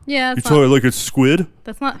 Yeah, You that's told her not, like it's squid."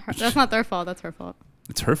 that's not their fault. That's her fault.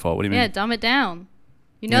 It's her fault. What do you mean? Yeah, dumb it down.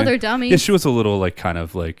 You know Yeah. they're dummies. Yeah, she was a little like kind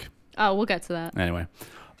of like. Oh, we'll get to that. Anyway,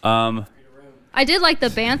 I did like the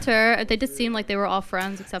banter. They just seemed like they were all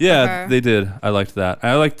friends except for yeah, her. they did. I liked that.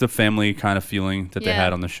 I liked the family kind of feeling that they Yeah.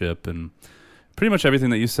 had on the ship, and pretty much everything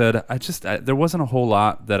that you said. There wasn't a whole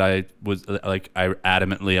lot that I was like. I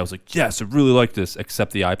was like, yes, I really like this,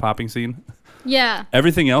 except the eye popping scene. Yeah.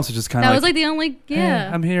 Everything else is just kind of That like, was like the only, "Eh,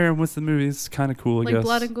 yeah. I'm here with the movie. It's kind of cool, I like guess.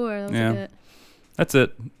 blood and gore. That was Yeah. like it. That's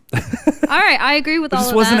it. All right, I agree with There all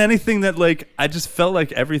just of wasn't that. anything that like I just felt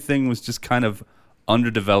like everything was just kind of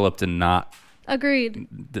underdeveloped and not, Agreed.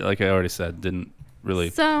 like I already said, didn't really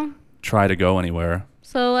So try to go anywhere.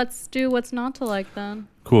 let's do what's not to like then.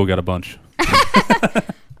 Cool, got a bunch.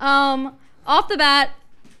 Off the bat,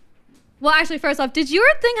 well, actually, first off, did your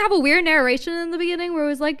thing have a weird narration in the beginning where it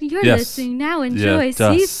was like, "You're Yes. listening now, enjoy Yeah,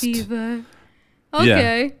 sea dust. fever"?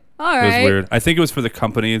 Okay, all It right. was weird. I think it was for the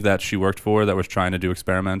company that she worked for that was trying to do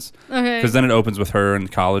experiments. Okay. Because then it opens with her in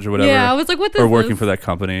college or whatever. Yeah, I was like, "What this?" or working for that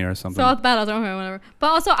company or So something. off the bat, I was like, okay, whatever. But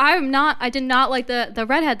also, I did not like the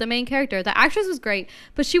redhead, the main character. The actress was great,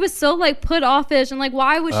 but she was so like put offish and like,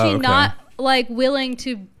 why was Oh, she okay. not like willing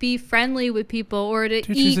to be friendly with people or to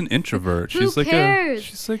Dude, eat? she's an introvert. Who She's like cares?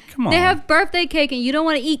 she's like, come on. They have birthday cake and you don't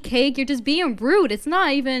want to eat cake. You're just being rude. It's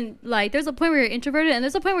not even like there's a point where you're introverted and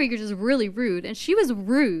there's a point where you're just really rude. And she was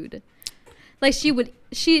rude. Like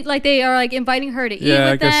they are like inviting her to eat Yeah,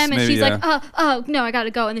 I with guess them, and maybe, she's yeah. like, oh no, I gotta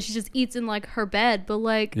go, and then she just eats in like her bed. But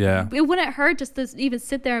like, Yeah. it wouldn't hurt just to even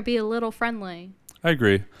sit there and be a little friendly. I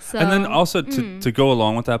agree. So, and then also to go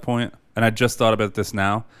along with that point, and I just thought about this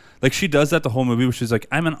now, like she does that the whole movie where she's like,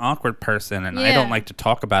 I'm an awkward person and I Yeah. don't like to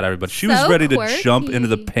talk about everybody. She was So ready to jump into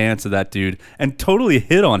the quirky. pants of that dude and totally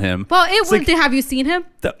hit on him. Well, It's like, have you seen him?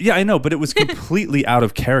 yeah, I know, but it was completely out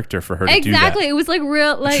of character for her to do that. Exactly. It was like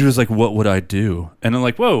real, like She was like, "What would I do?" And I'm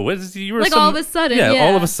like, "Whoa, you were Like, all of a sudden, all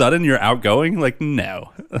yeah. of a sudden you're outgoing." Like,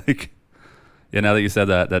 no, like, yeah. Now that you said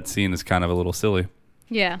that, that scene is kind of a little silly.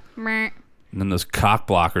 yeah. Meh. And then those cock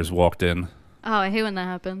blockers walked in. Oh, I hate when that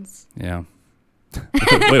happens. Yeah.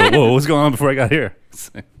 Wait, whoa, what was going on before I got here?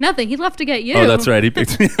 Nothing. He left to get you. Oh, that's right. He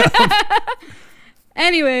picked me up.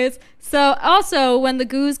 Anyways, so also when the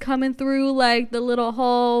goo's coming through like the little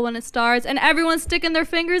hole when it starts and everyone's sticking their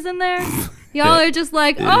fingers in there, y'all are just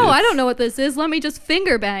like, oh, I don't know what this is. Let me just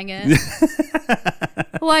finger bang it.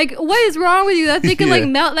 Like, what is wrong with you? That thing could like Yeah.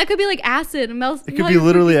 melt. That could be like acid and melt. It could be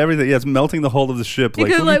literally everything. Yeah, it's melting the hull of the ship.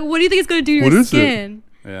 Because let like, what do you think it's gonna do to What your is it? skin?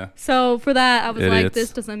 yeah. So for that, I was like, Idiots.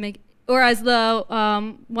 this doesn't make. Or as the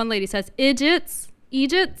one lady says, idiots.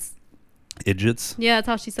 Idiots. Yeah, that's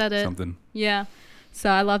how she said it. Something. Yeah. So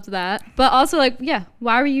I loved that. But also like, yeah,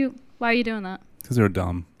 why are you doing that? Because they're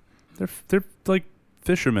dumb. They're like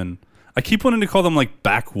fishermen. I keep wanting to call them like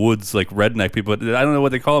backwoods, like redneck people. But I don't know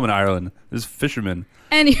what they call them in Ireland. There's fishermen.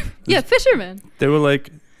 And yeah, fishermen. They were like,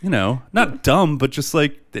 not dumb, but just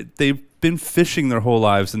like they've been fishing their whole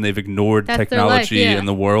lives and they've ignored That's their technology life, yeah. and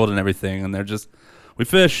the world and everything. And they're just, we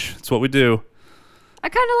fish. It's what we do. I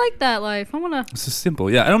kind of like that life. I want to. It's just simple.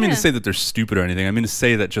 Yeah. I don't mean to Yeah. say that they're stupid or anything. I mean to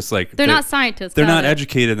say that just like They're not scientists. They're got not it.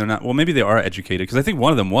 educated. They're not. Well, maybe they are educated because I think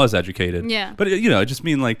one of them was educated. Yeah. But I just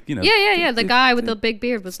mean like Yeah. The guy with the big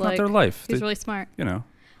beard was It's like, not their life. he's They- really smart.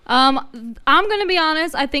 I'm I'm gonna be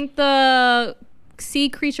honest. I think the sea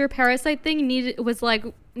creature parasite thing was like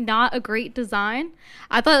not a great design.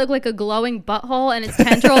 I thought it looked like a glowing butthole, and its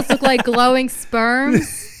tendrils looked like glowing sperms.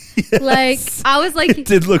 Yes. Like I was like, It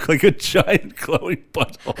did look like a giant glowing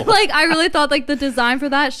butthole. like I really thought like the design for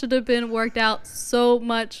that should have been worked out so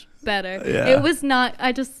much better. Yeah. It was not.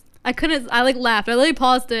 I couldn't. I like laughed. I literally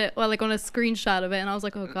paused it or like on a screenshot of it, and I was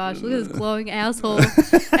like, "Oh gosh, look at this glowing asshole!"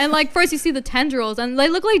 And like first you see the tendrils, and they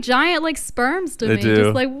look like giant like sperms to They me. do.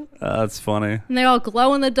 Just like, That's funny. and they all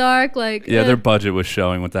glow in the dark. Like Yeah, eh. their budget was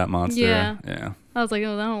showing with that monster. Yeah. Yeah. I was like,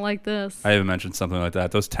 "Oh, I don't like this." I even mentioned something like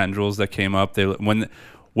that. Those tendrils that came up,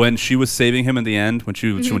 when she was saving him in the end, when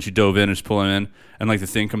she dove in and just pulling him in, and like the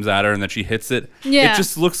thing comes at her and then she hits it. Yeah. It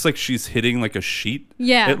just looks like she's hitting like a sheet.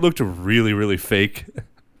 Yeah. It looked really, really fake.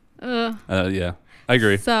 Yeah, I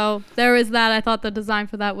agree. So there was that. I thought the design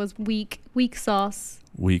for that was weak sauce.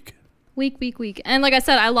 Weak. Weak. And like I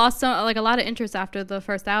said, I lost a lot of interest after the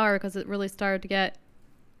first hour because it really started to get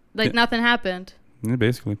nothing happened. Yeah,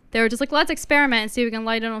 basically. They were just like, let's experiment and see if we can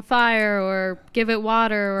light it on fire or give it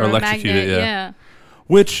water or a electrocute magnet. it. Yeah.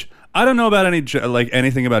 Which I don't know about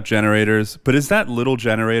anything about generators, but is that little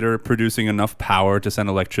generator producing enough power to send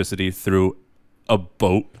electricity through a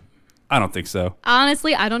boat? I don't think so.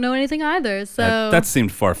 Honestly, I don't know anything either. So that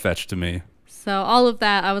seemed far-fetched to me. So all of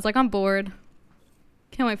that, I was like, I'm bored.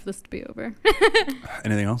 Can't wait for this to be over.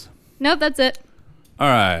 Anything else? Nope, that's it. All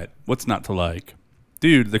right. What's not to like?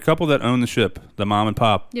 Dude, the couple that owned the ship, the mom and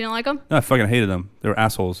pop. You don't like them? No, I fucking hated them. They were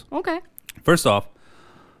assholes. Okay. First off,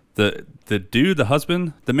 the dude, the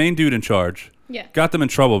husband, the main dude in charge, got them in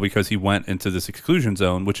trouble because he went into this exclusion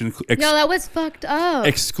zone, which no, that was fucked up.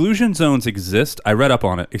 Exclusion zones exist. I read up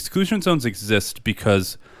on it. Exclusion zones exist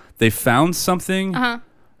because they found something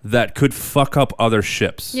that could fuck up other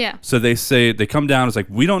ships. Yeah. So they come down. It's like,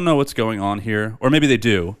 we don't know what's going on here, or maybe they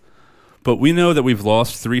do, but we know that we've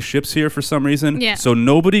lost 3 ships here for some reason. Yeah. So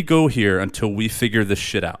nobody go here until we figure this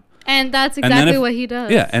shit out. And that's exactly what he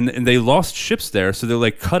does. Yeah, and they lost ships there, so they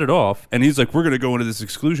like cut it off. And he's like, we're going to go into this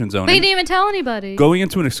exclusion zone. But he didn't even tell anybody. Going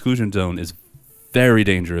into an exclusion zone is very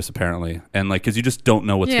dangerous, apparently. And like, because you just don't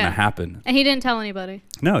know what's going to happen. And he didn't tell anybody.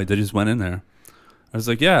 No, they just went in there. I was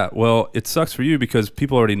like, yeah, well, it sucks for you because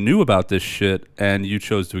people already knew about this shit and you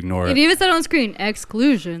chose to ignore it. It even said on screen,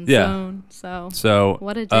 exclusion zone. So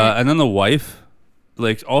what a dick. And then the wife,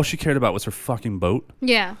 like, all she cared about was her fucking boat.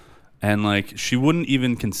 Yeah. And like, she wouldn't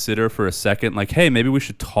even consider for a second, like, hey, maybe we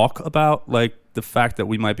should talk about like the fact that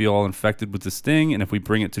we might be all infected with this thing, and if we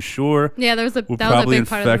bring it to shore, we'll probably big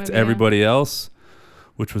part of the infect movie, everybody else,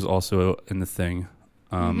 which was also in the thing.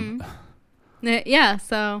 Yeah,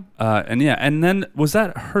 so. And then was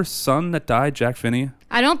that her son that died, Jack Finney?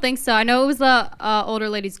 I don't think so. I know it was the older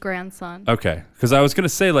lady's grandson. Okay, because I was gonna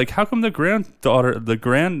say, like, how come the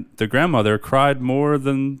grandmother cried more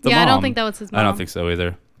than the mom? Yeah, I don't think that was his mom. I don't think so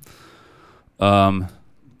either.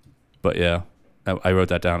 But yeah, I wrote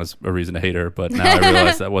that down as a reason to hate her, but now I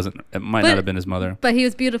realize it might not have been his mother. But he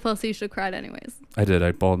was beautiful, so you should have cried anyways. I did.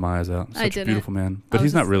 I bawled my eyes out. Such a beautiful man. But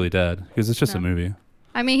he's not really dead because it's just a movie.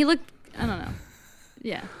 I mean, he looked. I don't know.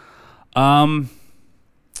 Yeah. I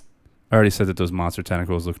already said that those monster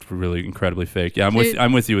tentacles looked really incredibly fake. Yeah,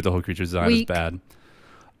 I'm with you with the whole creature design. It's bad.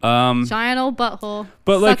 Giant old butthole.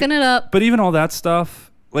 But sucking it up. But even all that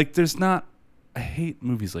stuff, like, there's not. I hate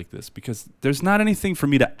movies like this because there's not anything for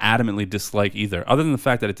me to adamantly dislike either, other than the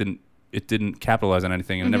fact that it didn't capitalize on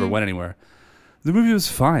anything and it never went anywhere. The movie was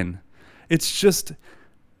fine. It's just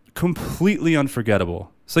completely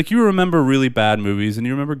unforgettable. It's like you remember really bad movies and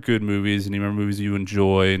you remember good movies and you remember movies you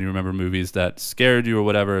enjoy and you remember movies that scared you or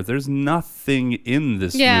whatever. There's nothing in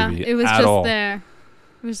this movie at all. Yeah, it was just there.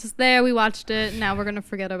 It was just there. We watched it. Now we're going to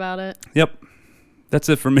forget about it. Yep. That's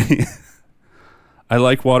it for me. I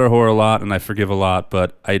like water horror a lot and I forgive a lot,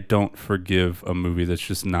 but I don't forgive a movie that's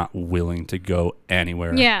just not willing to go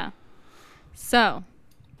anywhere. Yeah. So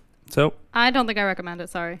I don't think I recommend it.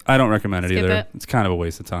 Sorry. I don't recommend it either. It's kind of a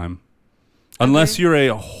waste of time. Unless you're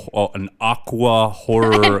an aqua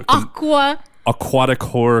horror aquatic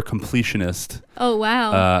horror completionist. Oh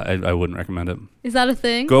wow. I wouldn't recommend it. Is that a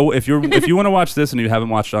thing? Go if you want to watch this and you haven't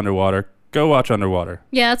watched Underwater, go watch Underwater.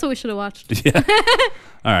 Yeah, that's what we should have watched. Yeah.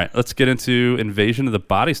 All right, let's get into Invasion of the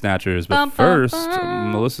Body Snatchers. But first,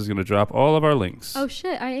 Melissa's going to drop all of our links. Oh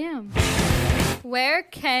shit, I am. Where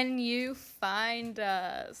can you find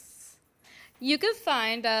us? You can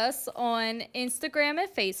find us on Instagram and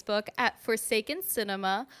Facebook at Forsaken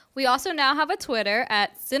Cinema. We also now have a Twitter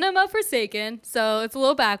at Cinema Forsaken, so it's a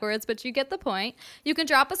little backwards, but you get the point. You can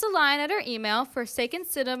drop us a line at our email,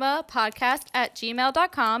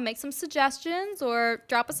 forsakencinemapodcast@gmail.com. Make some suggestions or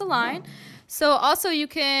drop us a line. So also you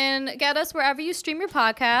can get us wherever you stream your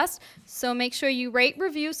podcast. So make sure you rate,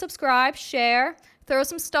 review, subscribe, share, throw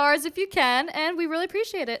some stars if you can, and we really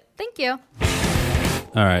appreciate it. Thank you.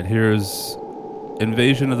 All right, here's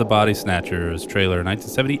Invasion of the Body Snatchers trailer,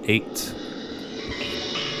 1978.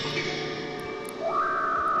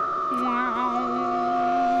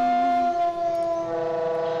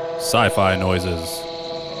 Sci-fi noises.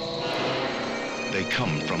 They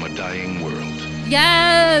come from a dying world.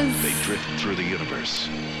 Yes! They drift through the universe,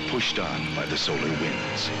 pushed on by the solar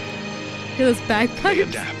winds. Hear those bagpipes? They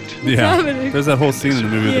adapt. Yeah, happening? there's that whole scene in the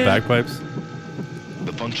movie with the bagpipes.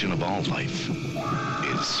 The function of all life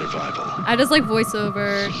is survival. I just like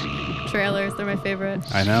voiceover trailers. They're my favorite.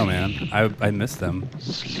 I know, man. I miss them.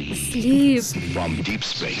 Sleep. From deep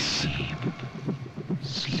space,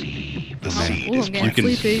 the seed Ooh, is I'm getting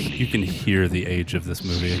planted. sleepy. You can hear the age of this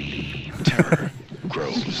movie. Terror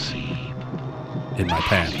grows. in my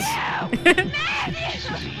pants.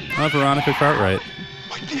 Veronica Cartwright.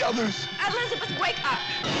 Like the others. Elizabeth, wake up!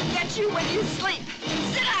 Get you when you sleep.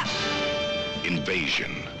 Sit up!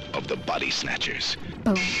 Invasion of the Body Snatchers.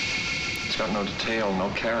 It's got no detail, no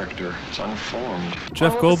character. It's unformed.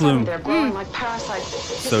 Jeff All of a sudden, Goldblum. they're growing like parasites.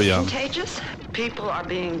 So Is it young. contagious? People are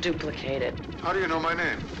being duplicated. How do you know my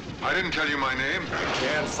name? I didn't tell you my name. I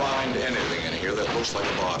can't find anything in here that looks like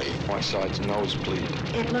a body. One side's nosebleed.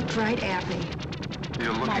 It looked right at me.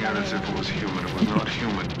 You're looking at it as if it was human. It was not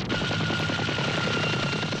human.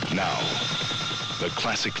 Now, the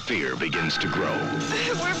classic fear begins to grow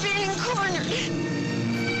We're being cornered.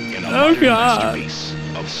 in a Oh, modern God. masterpiece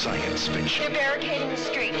of science fiction. They're barricading the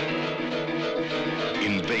street.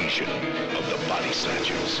 Invasion of the Body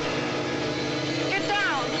Snatchers. Get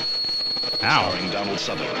down! Ow. Starring Donald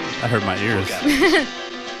Sutherland. That hurt my ears. Brooke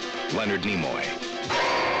Adams, Leonard Nimoy.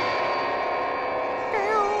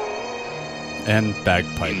 And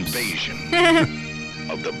bagpipes. Invasion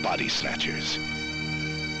of the Body Snatchers.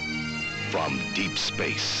 From deep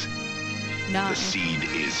space, Nah. the seed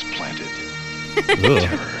is planted. Ugh.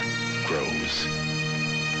 Terror grows.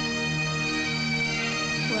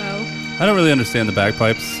 Wow. I don't really understand the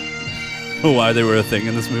bagpipes. Why they were a thing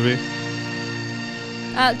in this movie.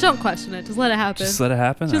 Don't question it. Just let it happen. Just let it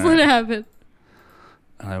happen. Just All let right. it happen.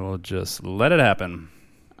 I will just let it happen.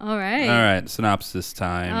 All right. All right, synopsis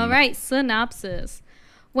time. All right, synopsis.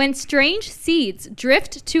 When strange seeds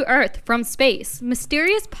drift to Earth from space,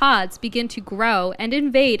 mysterious pods begin to grow and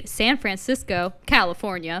invade San Francisco,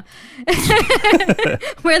 California,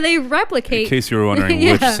 where they replicate. In case you were wondering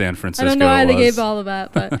which San Francisco I don't know why it they was. gave all of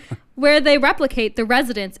that, but where they replicate the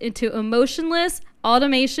residents into emotionless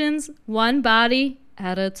automations, one body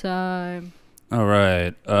at a time. All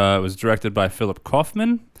right. It was directed by Philip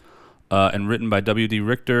Kaufman and written by W.D.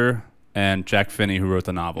 Richter and Jack Finney, who wrote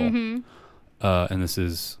the novel. Mm-hmm. And this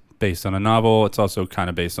is based on a novel. It's also kind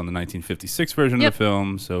of based on the 1956 version Yep. of the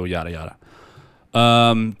film, so yada yada.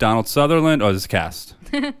 Donald Sutherland. Oh, this is cast.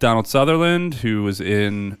 Donald Sutherland, who was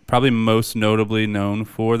in, probably most notably known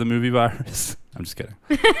for the movie Virus. I'm just kidding.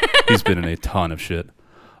 He's been in a ton of shit.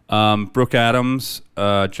 Brooke Adams,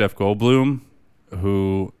 Jeff Goldblum,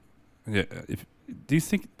 who... Yeah, do you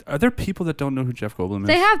think... Are there people that don't know who Jeff Goldblum is?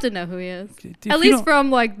 They have to know who he is. If At you least don't- from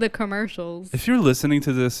like the commercials. If you're listening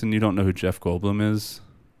to this and you don't know who Jeff Goldblum is...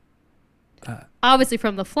 Obviously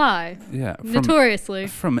from The Fly. Yeah. Notoriously.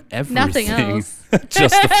 From everything. Nothing else.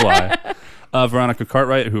 Just The Fly. Veronica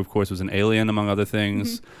Cartwright, who of course was an alien, among other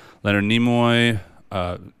things. Mm-hmm. Leonard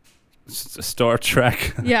Nimoy, Star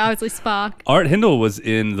Trek. Yeah, obviously Spock. Art Hindle was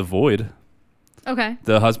in The Void. Okay.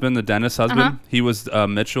 The husband, the dentist husband. Uh-huh. He was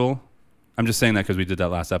Mitchell. I'm just saying that because we did that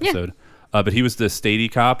last episode. But he was the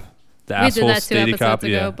Stady cop. The We did asshole that 2 Stady cop. episodes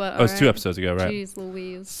ago, Yeah. but Oh, it's 2 alright. episodes ago, right? Jeez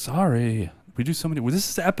Louise. Sorry. We do so many. Well, this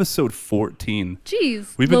is episode 14.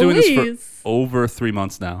 Jeez. We've been doing this Louise. for over 3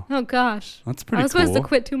 months now. Oh gosh. That's pretty I was supposed to cool.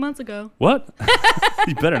 quit 2 months ago. What?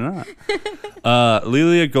 You better not.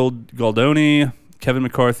 Lelia Goldoni, Kevin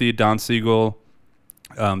McCarthy, Don Siegel,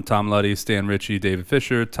 Tom Luddy, Stan Ritchie, David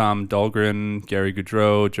Fisher, Tom Dahlgren, Gary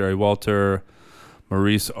Goudreau, Jerry Walter,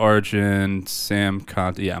 Maurice Argent, Sam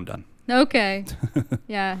Conti. Yeah, I'm done. Okay.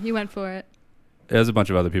 Yeah, you went for it. There's a bunch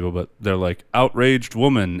of other people, but they're like Outraged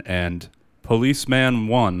Woman and Policeman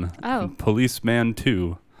 1 Oh. and Policeman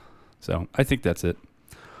 2. So I think that's it.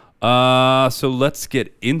 So let's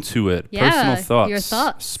get into it. Yeah, Personal thoughts. your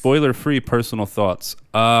thoughts. Spoiler-free personal thoughts.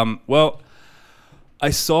 Well, I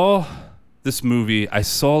saw this movie. I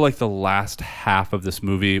saw like the last half of this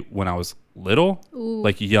movie when I was little,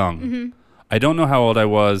 like young. Mm-hmm. I don't know how old I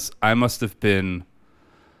was. I must have been...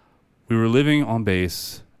 We were living on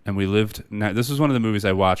base, and we lived... This was one of the movies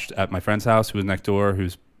I watched at my friend's house, who was next door,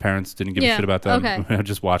 whose parents didn't give a Yeah, shit about them. okay. I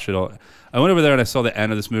just watched it all. I went over there, and I saw the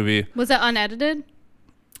end of this movie. Was that unedited?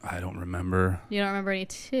 I don't remember. You don't remember any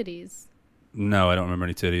titties? No, I don't remember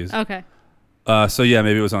any titties. Okay. So yeah,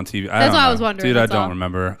 maybe it was on TV. That's don't what I know. was wondering, Dude, I that's don't all.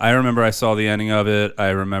 remember. I remember I saw the ending of it. I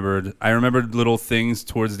remembered little things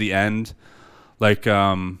towards the end, like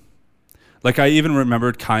I even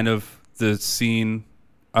remembered kind of the scene.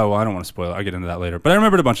 Oh, I don't want to spoil it. I'll get into that later. But I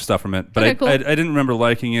remembered a bunch of stuff from it. But Okay, cool. I didn't remember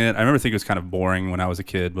liking it. I remember thinking it was kind of boring when I was a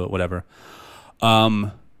kid, but whatever.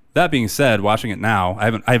 That being said, watching it now,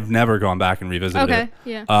 I've never gone back and revisited it. Okay,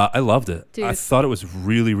 yeah. I loved it. Dude. I thought it was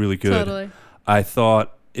really, really good. Totally. I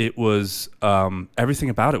thought it was everything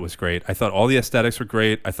about it was great. I thought all the aesthetics were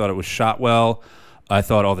great. I thought it was shot well. I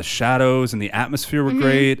thought all the shadows and the atmosphere were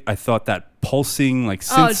great. I thought that pulsing like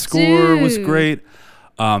synth score was dude. great.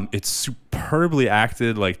 It's superbly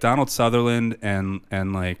acted, like Donald Sutherland and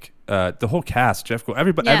like the whole cast, Jeff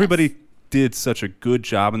Goldblum, Yes. everybody did such a good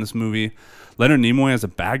job in this movie. Leonard Nimoy as a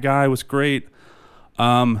bad guy was great.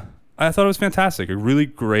 I thought it was fantastic. A really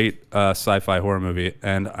great sci-fi horror movie,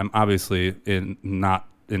 and I'm obviously not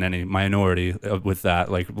in any minority with that.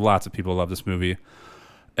 Like, lots of people love this movie,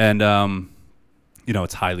 and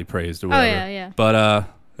it's highly praised or whatever. Oh yeah. But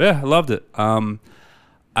yeah, I loved it.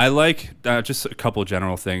 I like just a couple of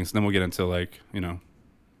general things, and then we'll get into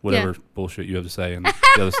whatever bullshit you have to say and the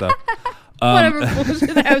other stuff. Whatever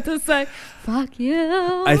bullshit I have to say. Fuck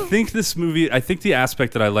you. I think the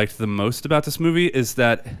aspect that I liked the most about this movie is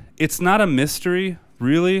that it's not a mystery,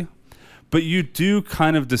 really, but you do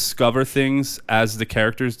kind of discover things as the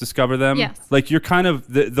characters discover them. Yes. Like, you're kind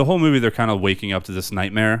of, the whole movie, they're kind of waking up to this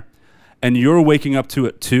nightmare, and you're waking up to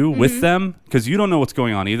it too with them, because you don't know what's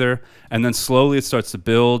going on either. And then slowly it starts to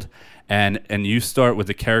build, and you start with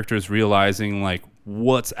the characters realizing, like,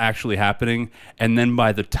 what's actually happening, and then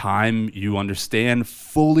by the time you understand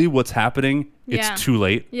fully what's happening, it's too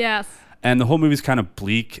late. Yes. And the whole movie's kind of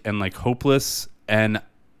bleak and like hopeless, and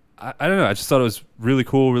I don't know, I just thought it was really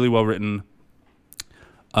cool, really well written.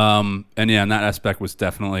 And that aspect was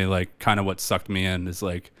definitely like kind of what sucked me in, is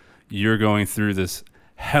like, you're going through this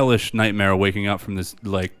hellish nightmare, waking up from this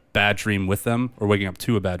like bad dream with them, or waking up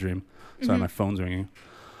to a bad dream. Sorry, my phone's ringing.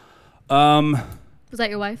 Was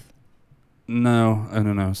that your wife? No, I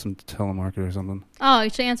don't know, some telemarketer or something. Oh, you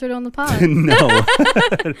should answer it on the pod. No.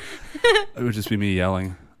 It would just be me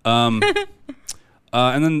yelling. And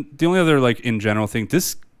then the only other, like, in general thing,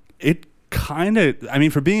 it kind of, I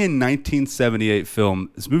mean, for being a 1978 film,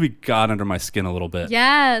 this movie got under my skin a little bit.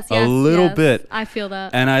 Yes. A little bit. I feel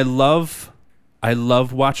that. And I love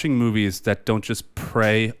watching movies that don't just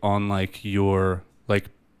prey on, like, your, like,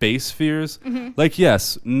 base fears. Like,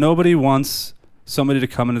 yes, nobody wants somebody to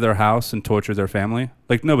come into their house and torture their family.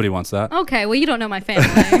 Like, nobody wants that. Okay, well, you don't know my family.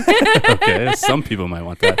 Okay, some people might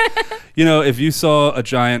want that. If you saw a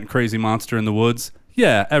giant crazy monster in the woods,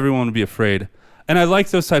 yeah, everyone would be afraid. And I like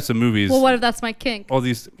those types of movies. Well, what if that's my kink? All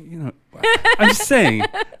these, I'm just saying,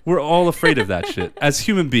 we're all afraid of that shit. As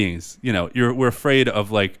human beings, we're afraid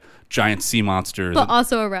of, like, giant sea monsters. But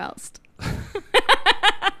also aroused. Oh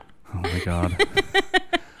my God.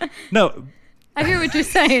 No. I hear what you're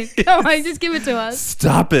saying. Come on, just give it to us.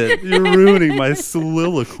 Stop it. You're ruining my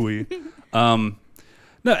soliloquy. No,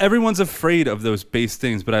 everyone's afraid of those base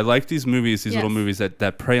things, but I like these movies, these little movies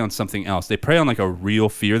that prey on something else. They prey on, like, a real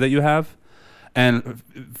fear that you have. And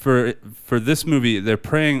for this movie, they're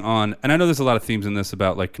preying on, and I know there's a lot of themes in this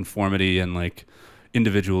about, like, conformity and, like,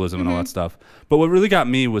 individualism and all that stuff. But what really got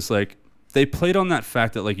me was, like, they played on that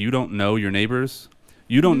fact that, like, you don't know your neighbors.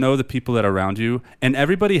 You don't know the people that are around you, and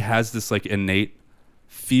everybody has this, like, innate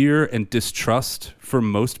fear and distrust for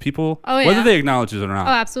most people, whether they acknowledge it or not.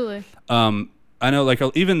 Oh, absolutely. I know, like,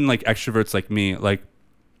 even, like, extroverts like me, like,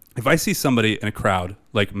 if I see somebody in a crowd,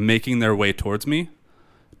 like, making their way towards me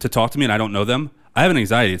to talk to me and I don't know them, I have an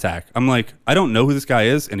anxiety attack. I'm like, I don't know who this guy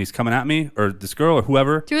is, and he's coming at me, or this girl, or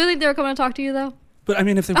whoever. Do you really think they were coming to talk to you, though? But, I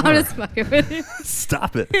mean, if they were. I'm just fucking with you.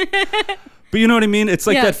 Stop it. But you know what I mean? It's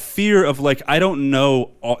like that fear of, like, I don't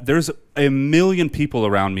know. There's a million people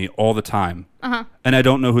around me all the time. And I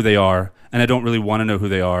don't know who they are. And I don't really want to know who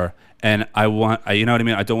they are. And you know what I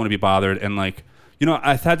mean? I don't want to be bothered. And, like,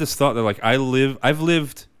 I've had this thought that, like, I've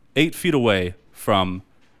lived 8 feet away from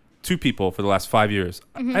 2 people for the last 5 years.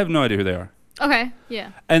 I have no idea who they are. Okay,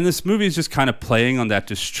 yeah. And this movie is just kind of playing on that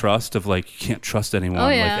distrust of, like, you can't trust anyone. Oh,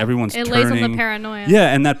 yeah. Like, everyone's it turning. It lays on the paranoia.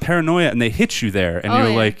 Yeah, and that paranoia, and they hit you there. And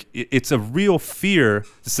you're like, it's a real fear.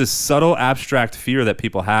 It's this subtle, abstract fear that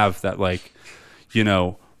people have that, like,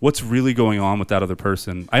 what's really going on with that other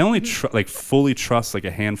person. I only, fully trust, like,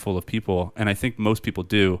 a handful of people, and I think most people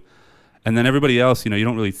do. And then everybody else, you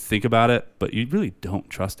don't really think about it, but you really don't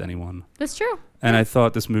trust anyone. That's true. And I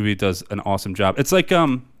thought this movie does an awesome job. It's like,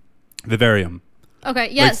 Vivarium. Okay,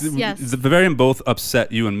 yes, yes. The Vivarium both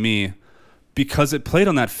upset you and me because it played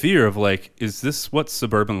on that fear of, like, is this what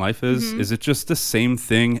suburban life is? Is it just the same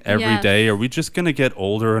thing every day? Are we just going to get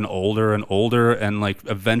older and older and older and, like,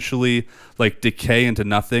 eventually, like, decay into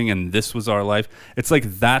nothing, and this was our life? It's like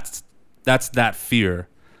that's that fear.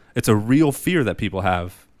 It's a real fear that people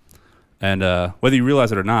have. And whether you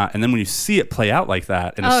realize it or not, and then when you see it play out like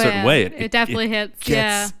that in a certain way, it definitely hits.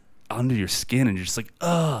 Gets under your skin, and you're just like,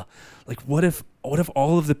 ugh. Like, what if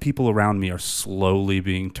all of the people around me are slowly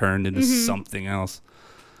being turned into something else?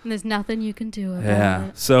 And there's nothing you can do about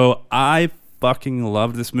it. So I fucking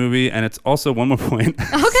loved this movie, and it's also one more point.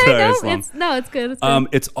 Okay, Sorry, it's good. It's good.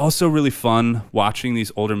 It's also really fun watching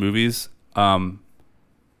these older movies, and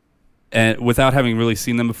without having really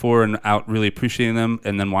seen them before and out really appreciating them,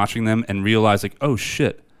 and then watching them and realize, like, oh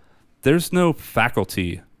shit, there's no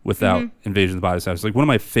faculty without Invasion of the Body Snatchers. Like one of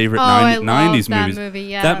my favorite I love 90s that movies. movie,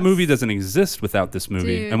 yes. That movie doesn't exist without this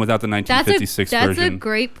movie Dude, and without the 1956 version. That's a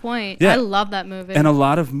great point. Yeah. I love that movie. And a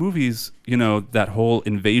lot of movies, you know, that whole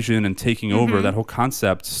invasion and taking over, that whole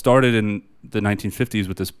concept started in the 1950s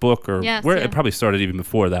with this book, or it probably started even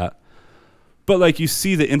before that. But like you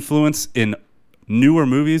see the influence in newer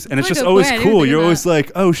movies, and it's just always cool. You're always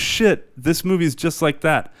like, oh shit, this movie's just like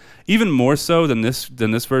that. Even more so than this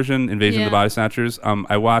version, Invasion of the Body Snatchers.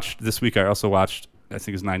 I watched this week. I also watched, I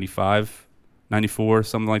think it's 95, 94,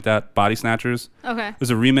 something like that. Body Snatchers. Okay. It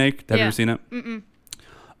was a remake. Have you ever seen it?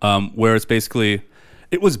 Mm-mm. Where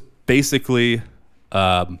it was basically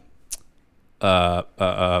the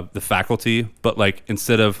faculty, but like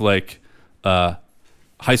instead of like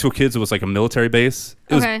high school kids, it was like a military base.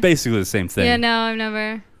 It was basically the same thing. Yeah, no, I've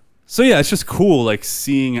never. So yeah, it's just cool, like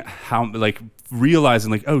seeing how, like realizing,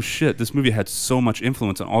 like, oh shit, this movie had so much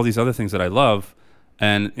influence on all these other things that I love,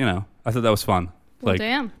 and you know, I thought that was fun. Well, like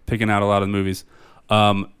damn. Picking out a lot of the movies.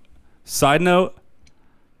 Side note,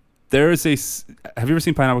 there is have you ever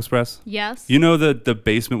seen Pineapple Express? Yes. You know the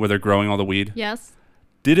basement where they're growing all the weed? Yes.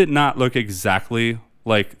 Did it not look exactly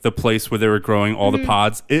like the place where they were growing all the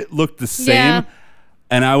pods? It looked the same. Yeah.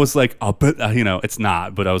 And I was like, I'll bet, you know, it's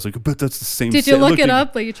not, but I was like, but that's the same. Did you look it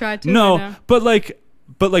up? Like you tried to? No, but like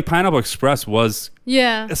Pineapple Express was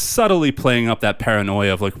Yeah. subtly playing up that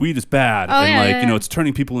paranoia of like weed is bad, Oh, and yeah, like yeah, you know yeah. it's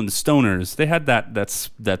turning people into stoners. They had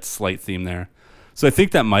that slight theme there, so I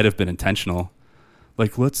think that might have been intentional.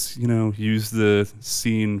 Like let's use the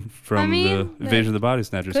scene from the Invasion of the Body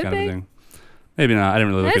Snatchers kind of thing. Maybe not. I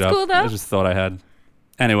didn't really look it up. Cool, though. I just thought I had.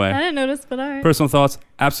 Anyway, I didn't notice, but all right. Personal thoughts.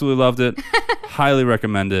 Absolutely loved it. Highly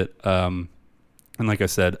recommend it. And like I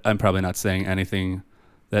said, I'm probably not saying anything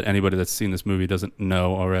that anybody that's seen this movie doesn't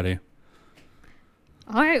know already.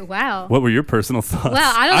 All right, wow. What were your personal thoughts?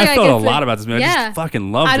 Well, I felt a lot about this movie. Yeah. I just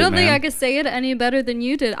fucking loved it, I don't man. think I could say it any better than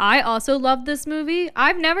you did. I also loved this movie.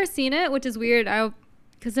 I've never seen it, which is weird.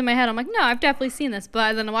 Because in my head, I'm like, no, I've definitely seen this.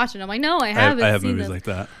 But then I watch it, I'm like, no, I haven't. I have seen movies this. like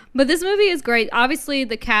that. But this movie is great. Obviously,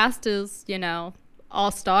 the cast is,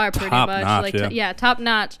 all-star pretty Top much. notch, like, top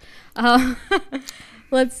notch.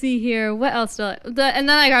 Let's see here. What else? And then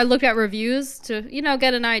I looked at reviews to,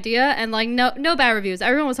 get an idea. And like, no bad reviews.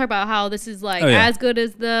 Everyone was talking about how this is like as good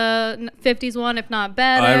as the 50s one, if not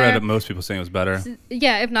better. I read most people saying it was better.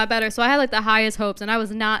 Yeah, if not better. So I had like the highest hopes, and I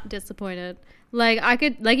was not disappointed. Like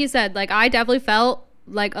like you said, like I definitely felt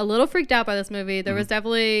like a little freaked out by this movie. There was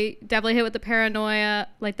definitely hit with the paranoia,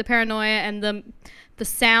 and the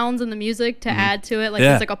sounds and the music to add to it. Like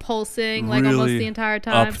there's like a pulsing, like really almost the entire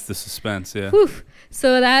time. Up the suspense, yeah. Whew.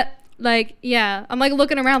 So that, like, yeah, I'm like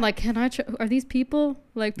looking around, like, are these people?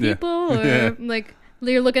 Like people, or like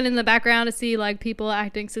you're looking in the background to see like people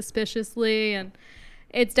acting suspiciously, and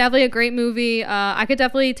it's definitely a great movie. I could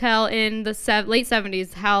definitely tell in the late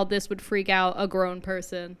 70s how this would freak out a grown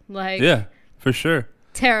person. Like, yeah, for sure.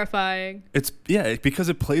 Terrifying. It's because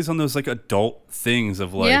it plays on those like adult things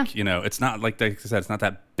of like it's not like I said, it's not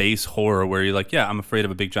that base horror where you're like, I'm afraid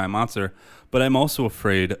of a big giant monster, but I'm also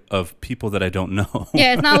afraid of people that I don't know.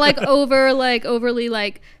 Yeah, it's not like overly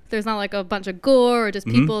like there's not like a bunch of gore or just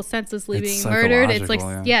people senselessly being murdered. It's like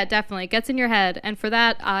definitely it gets in your head, and for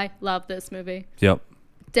that I love this movie. Yep.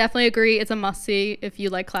 Definitely agree. It's a must see if you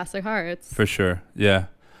like classic horror. It's for sure. Yeah,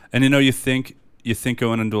 and you think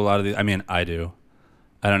going into a lot of these. I mean, I do.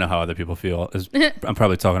 I don't know how other people feel. I'm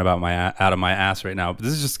probably talking about out of my ass right now, but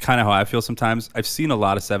this is just kind of how I feel sometimes. I've seen a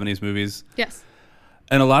lot of 70s movies. Yes.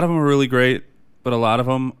 And a lot of them are really great, but a lot of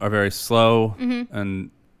them are very slow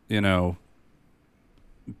and,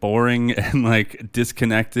 boring and like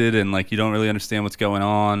disconnected, and like you don't really understand what's going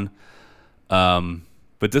on.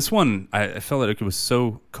 But this one, I felt like it was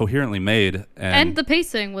so coherently made. And the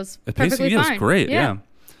pacing was perfectly fine. It was great, yeah.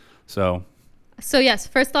 So yes,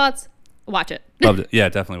 first thoughts, watch it. Loved it. Yeah,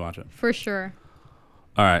 definitely watch it. For sure.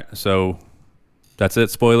 All right, so that's it.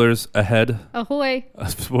 Spoilers ahead. Ahoy.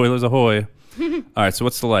 Spoilers ahoy. All right, so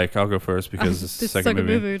what's the like? I'll go first because this is the second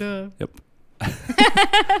movie. Yep.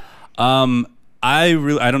 I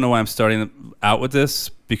don't know why I'm starting out with this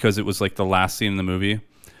because it was like the last scene in the movie,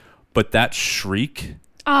 but that shriek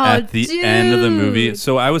at the end of the movie.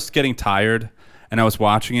 So I was getting tired and I was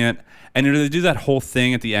watching it, and they do that whole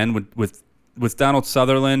thing at the end with Donald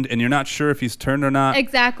Sutherland, and you're not sure if he's turned or not.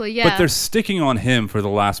 Exactly, yeah. But they're sticking on him for the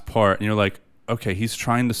last part, and you're like, okay, he's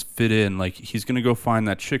trying to fit in. Like, he's going to go find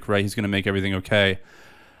that chick, right? He's going to make everything okay.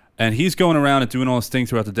 And he's going around and doing all this thing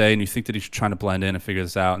throughout the day, and you think that he's trying to blend in and figure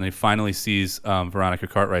this out, and he finally sees Veronica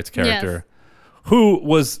Cartwright's character, who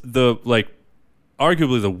was the, like,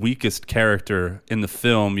 arguably the weakest character in the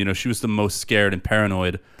film. You know, she was the most scared and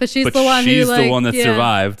paranoid. But she's the one who, like, the one that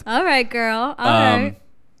survived. All right, girl. All right.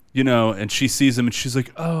 You know, and she sees him and she's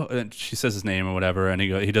like, oh, and she says his name or whatever, and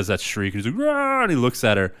he does that shriek and he's like, Rah! And he looks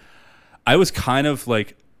at her. I was kind of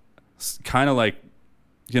like,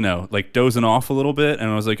 you know, like dozing off a little bit, and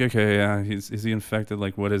I was like, okay, yeah, is he infected?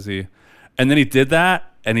 Like, what is he? And then he did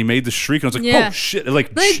that, and he made the shriek, and I was like, oh shit!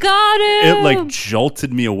 They got him. It like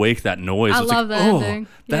jolted me awake. That noise. I love that ending.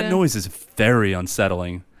 That noise is very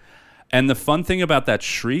unsettling. And the fun thing about that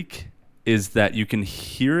shriek is that you can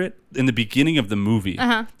hear it in the beginning of the movie.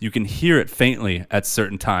 You can hear it faintly at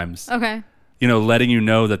certain times. Okay. You know, letting you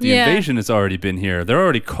know that the invasion has already been here. They're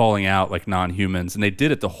already calling out like non-humans, and they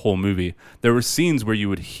did it the whole movie. There were scenes where you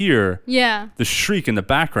would hear the shriek in the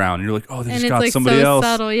background, and you're like, "Oh, they just got like somebody so else."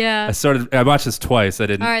 Subtle, yeah. I watched this twice. I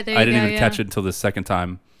didn't. I didn't even catch it until the second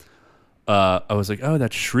time. I was like, "Oh,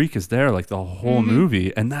 that shriek is there like the whole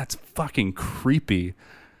movie," and that's fucking creepy.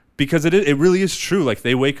 Because it really is true. Like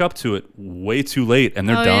they wake up to it way too late, and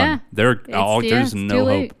they're done. Yeah. There's no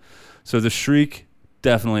hope. So the shriek,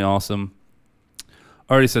 definitely awesome.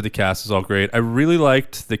 Already said the cast is all great. I really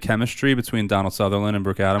liked the chemistry between Donald Sutherland and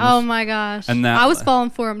Brooke Adams. Oh my gosh! And that I was falling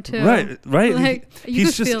for him too. Right. Like,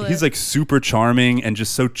 He's like super charming and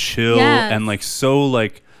just so chill and like so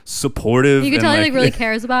like supportive. You can tell he like really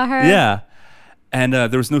cares about her. Yeah. And there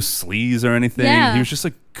was no sleaze or anything. Yeah. He was just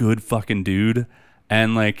like good fucking dude.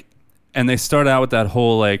 And like, and they start out with that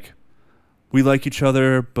whole like, we like each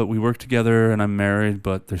other, but we work together, and I'm married,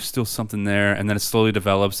 but there's still something there. And then it slowly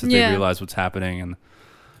develops as they realize what's happening. And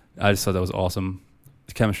I just thought that was awesome.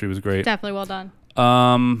 The chemistry was great. Definitely well done.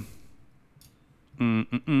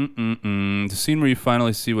 The scene where you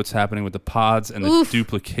finally see what's happening with the pods and the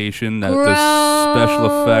duplication, that gross. the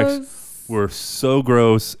special effects were so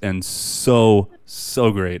gross and so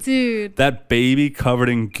great. Dude. That baby covered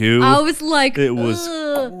in goo. I was like, it was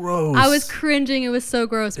gross. I was cringing. It was so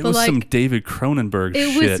gross. It but was like, some David Cronenberg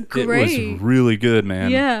shit. It was great. It was really good,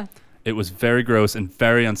 man. Yeah. It was very gross and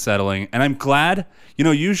very unsettling. And I'm glad, you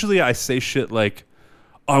know, usually I say shit like,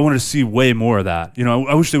 oh, I wanted to see way more of that. You know,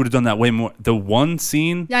 I wish they would have done that way more. The one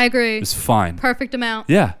scene I agree. is fine. Perfect amount.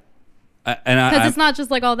 Yeah. Because it's not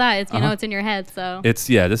just like all that. It's, you know, it's in your head. So this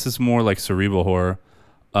is more like cerebral horror.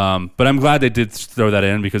 But I'm glad they did throw that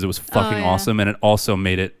in because it was fucking awesome. And it also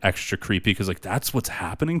made it extra creepy because like that's what's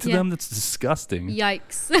happening to them. That's disgusting.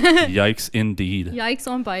 Yikes. Yikes indeed. Yikes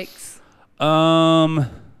on bikes.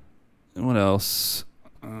 What else?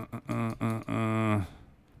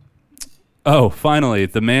 Oh, finally,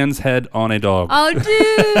 the man's head on a dog. Oh, dude.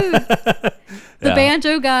 The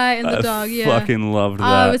banjo guy and the dog. Yeah. Fucking loved that.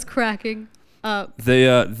 I was cracking up.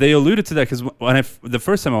 They alluded to that because when the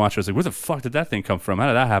first time I watched it, I was like, where the fuck did that thing come from? How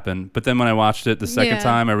did that happen? But then when I watched it the second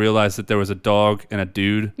time, I realized that there was a dog and a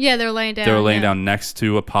dude. Yeah, they were laying down. They were laying down next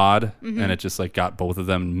to a pod, and it just like got both of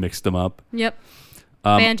them and mixed them up. Yep.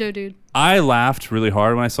 Banjo dude. I laughed really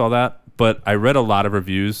hard when I saw that. But I read a lot of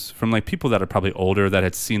reviews from like people that are probably older that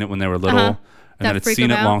had seen it when they were little and that had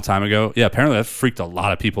seen it a long time ago. Yeah, apparently that freaked a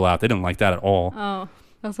lot of people out. They didn't like that at all. Oh,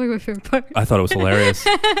 that's like my favorite part. I thought it was hilarious.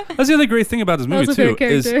 That's the other great thing about this movie too.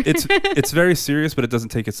 Is it's very serious, but it doesn't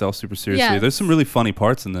take itself super seriously. Yes. There's some really funny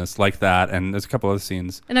parts in this, like that, and there's a couple other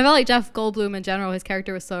scenes. And I felt like Jeff Goldblum in general, his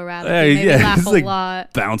character was so rad. He made me laugh he's a like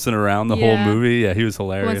lot. Bouncing around the whole movie. Yeah, he was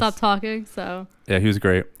hilarious. Won't stop talking. So. Yeah, he was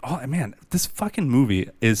great. Oh man, this fucking movie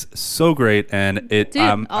is so great, and Dude,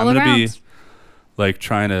 I'm all gonna be around. like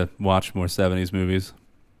trying to watch more 70s movies.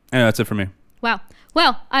 Anyway, that's it for me. Wow.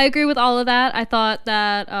 Well, I agree with all of that. I thought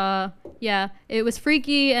that, it was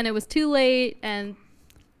freaky and it was too late, and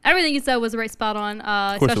everything you said was right spot on.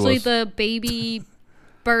 Especially the baby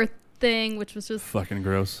birth thing, which was just fucking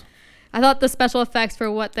gross. I thought the special effects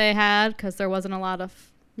for what they had, because there wasn't a lot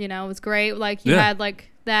of, it was great. Like you had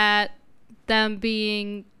like that, them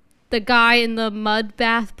being the guy in the mud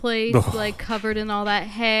bath place, like covered in all that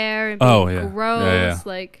hair and being gross,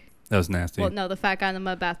 like. That was nasty. Well, no, the fat guy in the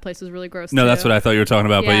mud bath place was really gross. No, too. that's what I thought you were talking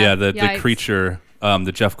about. Yeah, but yeah, the creature,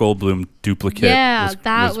 the Jeff Goldblum duplicate. Yeah,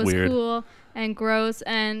 that was weird. Cool and gross.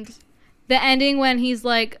 And the ending when he's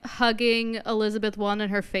like hugging Elizabeth I and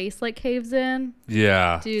her face like caves in.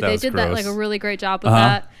 Yeah, dude, they did that like a really great job with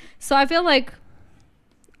that. So I feel like,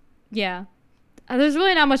 there's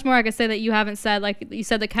really not much more I could say that you haven't said. Like you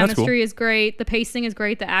said, the chemistry is great, the pacing is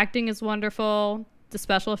great, the acting is wonderful, the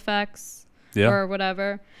special effects or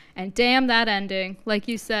whatever. And damn that ending, like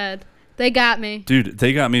you said, they got me. Dude,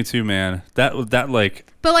 they got me too, man. That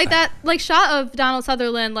like. But like that like shot of Donald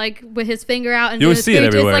Sutherland like with his finger out and you always see it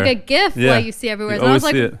everywhere. It's like a GIF like you see everywhere. And I was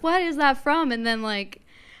like, what is that from? And then like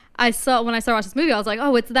when I started watching this movie, I was like,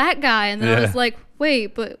 oh, it's that guy. And then I was like,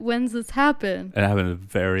 wait, but when's this happen? It happened at the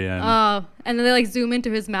very end. Oh, and then they like zoom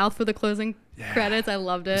into his mouth for the closing credits. I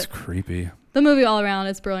loved it. It's creepy. The movie all around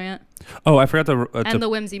is brilliant. Oh, I forgot and the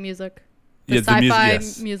whimsy music. The yeah, sci-fi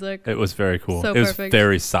the music. It was very cool. So it was perfect.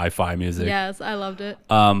 very sci-fi music. Yes, I loved it.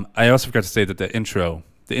 I also forgot to say that the intro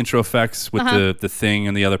effects with the thing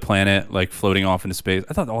and the other planet like floating off into space.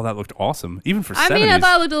 I thought all that looked awesome, even for 70s. I mean, I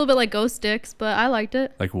thought it looked a little bit like ghost dicks, but I liked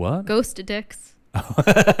it. Like what? Ghost dicks.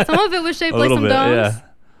 Some of it was shaped like some domes. Yeah.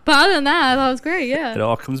 But other than that, I thought it was great. Yeah. It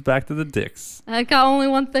all comes back to the dicks. I got only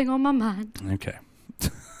one thing on my mind. Okay.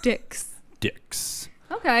 Dicks. Dicks.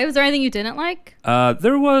 Okay. Was there anything you didn't like?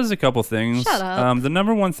 There was a couple things. Shut up. The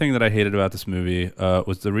number one thing that I hated about this movie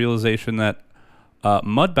was the realization that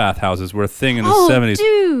mud bath houses were a thing in the 70s.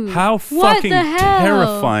 Dude, how fucking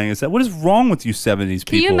terrifying is that? What is wrong with you 70s people?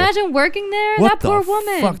 Can you imagine working there? What that poor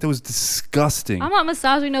woman. Fuck, that was disgusting. I'm not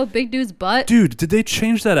massaging no big dude's butt. Dude, did they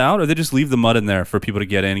change that out or did they just leave the mud in there for people to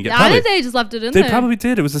get in and get I think they just left it in there. They probably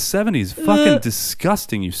did. It was the 70s. Fucking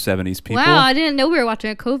disgusting, you 70s people. Wow, I didn't know we were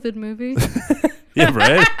watching a COVID movie. Yeah,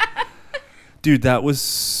 right? Dude, that was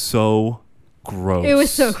so gross. It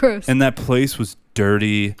was so gross. And that place was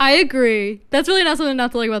dirty. I agree. That's really not something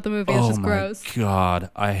not to like about the movie. It's just gross. Oh my God.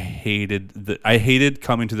 I hated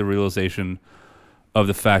coming to the realization of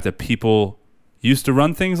the fact that people used to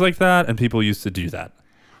run things like that and people used to do that.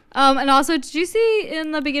 And also, did you see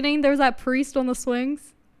in the beginning there was that priest on the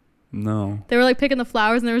swings? No. They were like picking the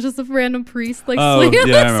flowers and there was just a random priest like swinging on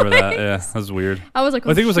the yeah, I remember swings. that. Yeah, that was weird. I was like,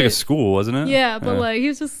 I think it was like a school, wasn't it? Yeah, but like he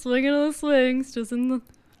was just swinging on the swings, just in the.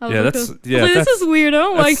 Yeah, like, this is weird. I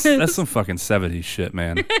don't like this. That's some fucking 70s shit,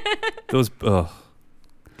 man. Those, ugh.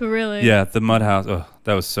 But really. Yeah, the mud house. Ugh,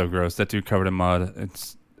 that was so gross. That dude covered in mud.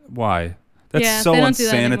 It's why. That's so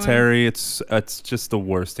unsanitary. It's just the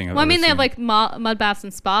worst thing I've ever seen. They have like mud baths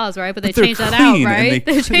and spas, right? But they they're changed that out, right?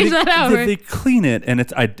 They changed that out, right? They clean it, and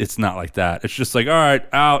it's not like that. It's just like, all right,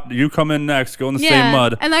 out. You come in next. Go in the same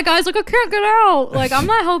mud. And that guy's like, I can't get out. Like, I'm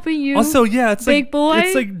not helping you. Also, yeah, it's big like boy.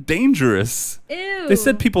 It's like dangerous. Ew. They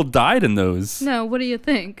said people died in those. No, what do you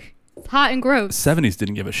think? It's hot and gross. 70s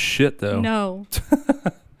didn't give a shit though. No.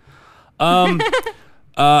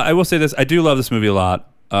 I will say this. I do love this movie a lot.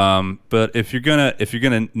 But if you're gonna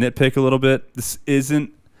nitpick a little bit, this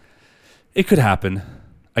isn't. It could happen,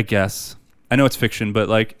 I guess. I know it's fiction, but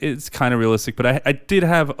like it's kind of realistic. But I did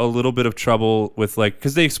have a little bit of trouble with like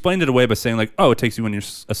because they explained it away by saying like, oh, it takes you when you're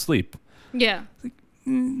asleep. Yeah. Like,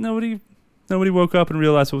 nobody woke up and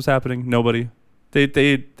realized what was happening. Nobody.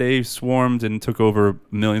 They swarmed and took over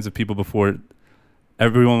millions of people before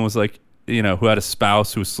everyone was like, who had a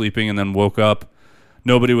spouse who was sleeping and then woke up.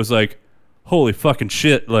 Nobody was like, holy fucking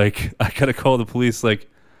shit, like I gotta call the police. Like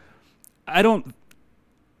I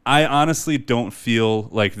honestly don't feel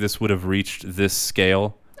like this would have reached this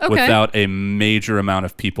scale without a major amount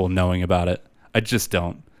of people knowing about it. I just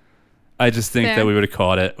don't. I just think that we would have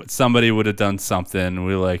caught it. Somebody would have done something.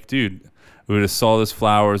 We were like, dude, we would have saw those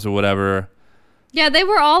flowers or whatever. Yeah, they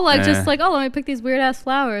were all like just like, oh, let me pick these weird ass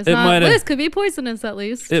flowers. This could be poisonous at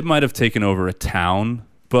least. It might have taken over a town.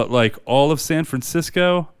 But like all of San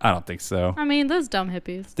Francisco, I don't think so. I mean, those dumb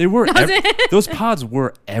hippies. They were those pods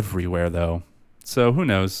were everywhere though. So who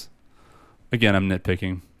knows? Again, I'm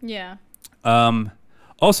nitpicking. Yeah.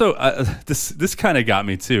 Also, this kind of got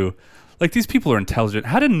me too. Like these people are intelligent.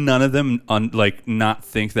 How did none of them not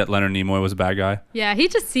think that Leonard Nimoy was a bad guy? Yeah, he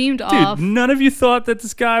just seemed off. Dude, none of you thought that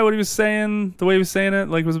this guy, what he was saying, the way he was saying it,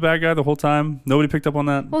 like was a bad guy the whole time. Nobody picked up on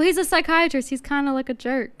that. Well, he's a psychiatrist. He's kind of like a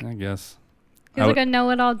jerk. I guess. He's like a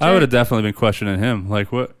know-it-all jerk. I would have definitely been questioning him.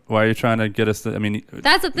 Like, what? Why are you trying to get us to... I mean...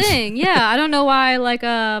 That's the thing. Yeah, I don't know why, like,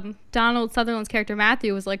 Donald Sutherland's character,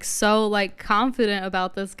 Matthew, was, like, so, like, confident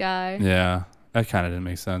about this guy. Yeah, that kind of didn't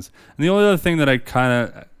make sense. And the only other thing that I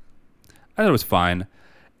thought it was fine.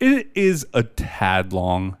 It is a tad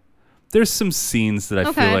long. There's some scenes that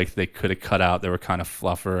I feel like they could have cut out. They were kind of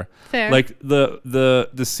fluffer. Fair. Like,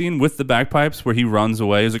 the scene with the bagpipes where he runs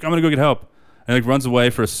away. He's like, I'm going to go get help. And like runs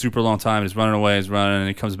away for a super long time. He's running away. He's running, and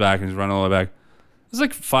he comes back, and he's running all the way back. It was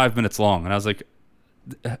like 5 minutes long, and I was like,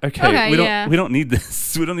 "Okay, we don't need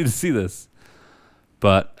this. We don't need to see this."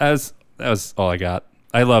 But that was all I got.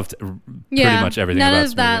 I loved pretty much everything. None about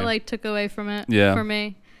of that like took away from it. Yeah. For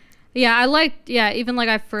me. Yeah, I liked. Yeah, even like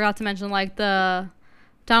I forgot to mention like the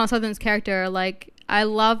Donald Sutherland's character. Like I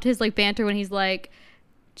loved his like banter when he's like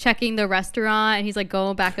checking the restaurant and he's like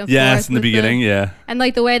going back and forth. Yes, in the beginning, yeah. And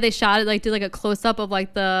like the way they shot it, like did like a close up of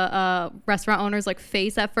like the restaurant owner's like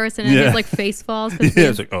face at first, and then his like face falls. Yeah,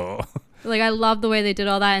 it's like oh. Like I love the way they did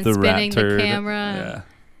all that and the spinning the turd. camera. Yeah.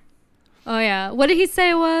 Oh yeah, what did he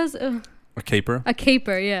say it was? A caper? A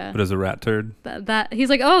caper, yeah. But as a rat turd? That he's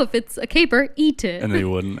like, oh, if it's a caper, eat it. And then he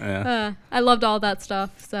wouldn't, yeah. I loved all that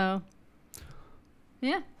stuff, so.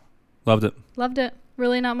 Yeah. Loved it. Loved it.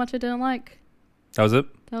 Really not much I didn't like. That was it?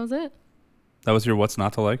 That was it. That was your what's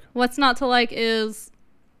not to like? What's not to like is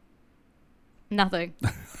nothing.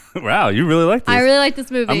 Wow, you really liked this. I really like this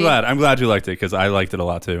movie. I'm glad you liked it because I liked it a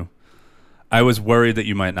lot too. I was worried that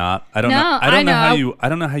you might not. I don't know. I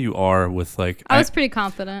don't know how you are with like. I was pretty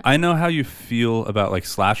confident. I know how you feel about like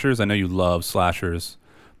slashers. I know you love slashers,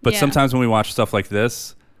 but sometimes when we watch stuff like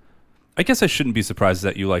this, I guess I shouldn't be surprised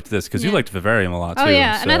that you liked this because you liked Vivarium a lot too. Oh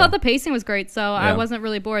yeah, so. and I thought the pacing was great, so I wasn't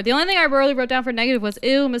really bored. The only thing I really wrote down for negative was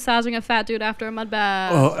ew, massaging a fat dude after a mud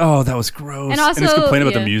bath. Oh, that was gross. And also, he's complaining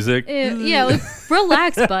about the music. Yeah, like,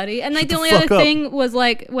 relax, buddy. And like the only other thing was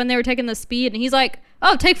like when they were taking the speed, and he's like,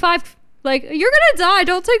 "Oh, take 5. Like, you're gonna die.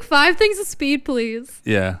 Don't take 5 things of speed, please."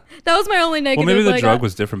 Yeah. That was my only negative. Well, maybe the drug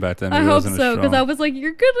was different back then. Maybe I hope so, because I was like,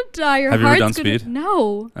 "You're gonna die. Your heart's gonna." Have you ever done Speed?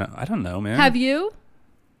 No. I don't know, man. Have you?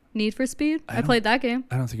 Need for Speed? I played that game.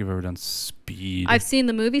 I don't think I've ever done Speed. I've seen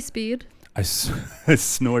the movie Speed. I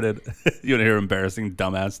snorted. You want to hear an embarrassing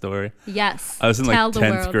dumbass story? Yes. I was in like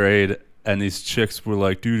 10th grade, and these chicks were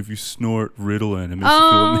like, "Dude, if you snort Ritalin, it makes you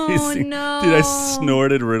feel amazing." No. Dude, I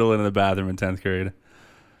snorted Ritalin in the bathroom in 10th grade.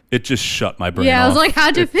 It just shut my brain off. Yeah, I was like,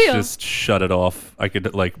 how'd you feel? Just shut it off. I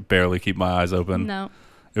could like barely keep my eyes open. No.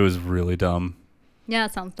 It was really dumb. Yeah,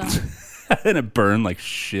 it sounds dumb. And it burned like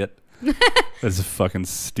shit. It was a fucking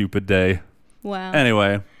stupid day. Wow.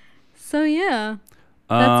 Anyway. So yeah,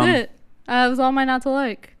 that's it. That was all my not to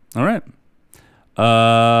like. All right.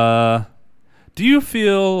 Do you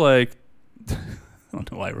feel like... I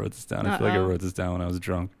don't know why I wrote this down. I feel like I wrote this down when I was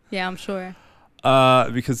drunk. Yeah, I'm sure.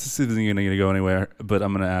 Because this isn't going to go anywhere, but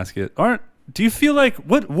I'm going to ask it. Do you feel like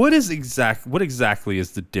what exactly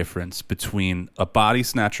is the difference between a body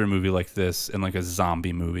snatcher movie like this and like a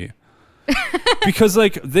zombie movie? Because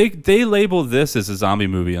like they label this as a zombie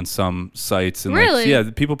movie on some sites, and really? Like, yeah,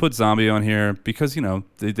 people put zombie on here because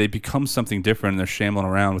they become something different and they're shambling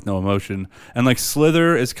around with no emotion. And like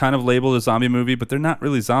Slither is kind of labeled a zombie movie, but they're not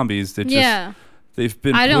really zombies. They're just they've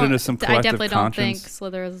been put into some collective I definitely conscience. don't think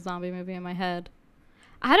Slither is a zombie movie in my head.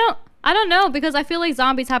 I don't know, because I feel like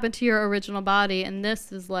zombies happen to your original body, and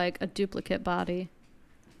this is like a duplicate body.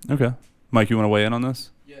 Okay, Mike, you want to weigh in on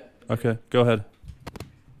this? Yeah. Okay, go ahead.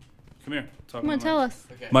 Come here. Come on, tell us.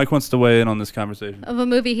 Okay. Mike wants to weigh in on this conversation. Of a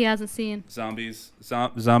movie he hasn't seen. Zombies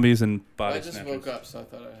and body snatchers. I just woke up, so I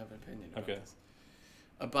thought I'd have an opinion. Okay.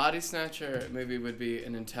 A body snatcher maybe would be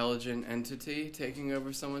an intelligent entity taking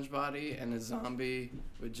over someone's body, and a zombie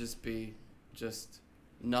would just be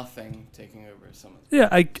nothing taking over someone's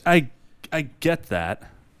body. Yeah, I get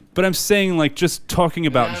that. But I'm saying, like, just talking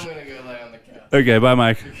about... I'm going to go lay on the couch. Okay, bye,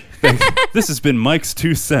 Mike. This has been Mike's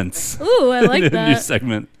 2 cents. Ooh, I like in that. New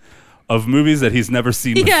segment of movies that he's never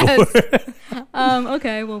seen before.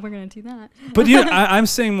 Okay, well, we're going to do that. But yeah, I'm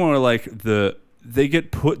saying more like they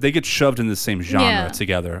get shoved in the same genre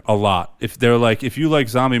together a lot. If they're like, if you like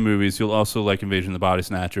zombie movies, you'll also like Invasion of the Body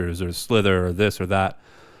Snatchers or Slither or this or that.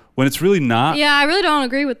 When it's really not. Yeah, I really don't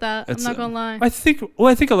agree with that. I'm not gonna lie. I think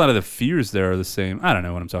a lot of the fears there are the same. I don't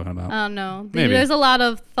know what I'm talking about. I don't know. Maybe. There's a lot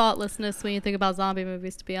of thoughtlessness when you think about zombie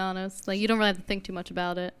movies, to be honest. Like, you don't really have to think too much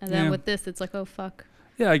about it. And then with this, it's like, oh, fuck.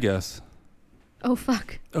 Yeah, I guess. Oh,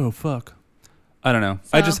 fuck. Oh, fuck. I don't know.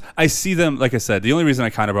 So, I see them, like I said, the only reason I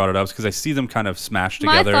kind of brought it up is because I see them kind of smashed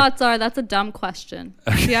together. My thoughts are, that's a dumb question.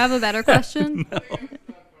 Do you have a better question? No.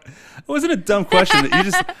 It wasn't a dumb question.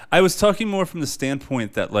 I was talking more from the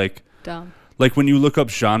standpoint that, like, dumb. Like when you look up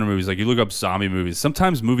genre movies, like you look up zombie movies,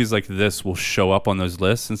 sometimes movies like this will show up on those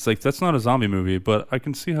lists. And it's like, that's not a zombie movie, but I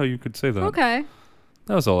can see how you could say that. Okay.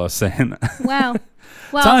 That was all I was saying. Wow.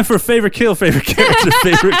 Well, time for favorite kill, favorite character,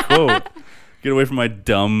 favorite quote. Get away from my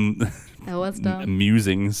dumb,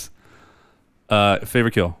 musings.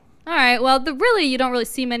 Favorite kill. All right. Well, you don't really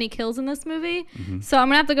see many kills in this movie. Mm-hmm. So I'm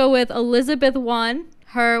going to have to go with Elizabeth 1.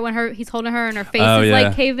 He's holding her and her face is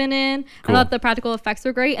like caving in. Cool. I thought the practical effects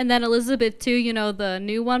were great. And then Elizabeth 2, the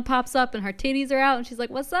new one pops up and her titties are out and she's like,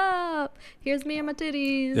 "What's up? Here's me and my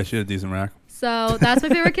titties." Yeah, she had a decent rack. So that's my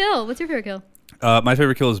favorite kill. What's your favorite kill? My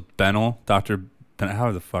favorite kill is Benel,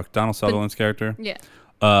 how the fuck? Donald Sutherland's character. Yeah.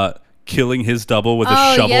 Killing his double with a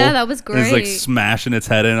shovel. Oh, yeah, that was great. And he's like smashing its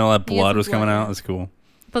head in and all that blood was coming out. That's cool.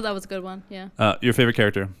 But that was a good one, yeah. Your favorite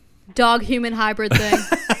character? Dog-human hybrid thing.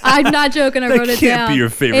 I'm not joking. I wrote it down. That can't be your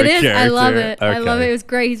favorite character. It is. I love it. Okay. I love it. It was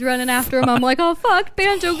great. He's running after him. I'm like, oh, fuck,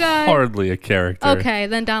 banjo guy. Hardly a character. Okay,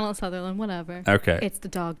 then Donald Sutherland, whatever. Okay. It's the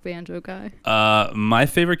dog banjo guy. My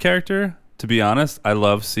favorite character, to be honest, I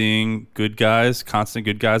love seeing constant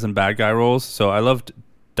good guys and bad guy roles. So I loved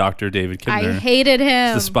Dr. David Kimner. I hated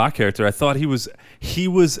him. The Spock character. I thought he was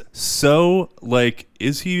so like,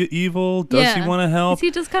 is he evil? Does he want to help? Is he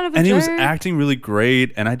just kind of a and jerk? He was acting really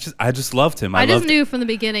great, and I just loved him. I just knew from the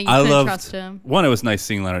beginning you couldn't trust him. One, it was nice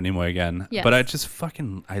seeing Leonard Nimoy again. Yes. But I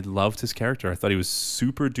loved his character. I thought he was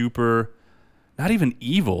super duper, not even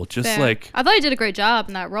evil, just Fair. like. I thought he did a great job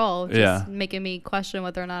in that role. Just making me question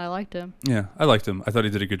whether or not I liked him. Yeah, I liked him. I thought he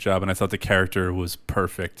did a good job, and I thought the character was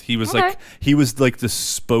perfect. He was like the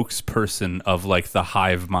spokesperson of like the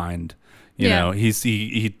hive mind. You know,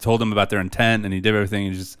 he told them about their intent, and he did everything.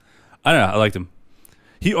 And just, I don't know, I liked him.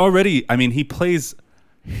 He played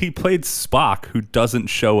Spock, who doesn't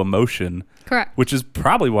show emotion. Correct. Which is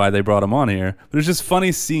probably why they brought him on here. But it's just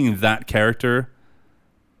funny seeing that character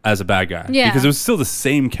as a bad guy. Yeah. Because it was still the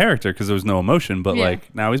same character because there was no emotion, but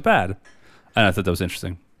like now he's bad. And I thought that was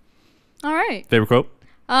interesting. All right. Favorite quote?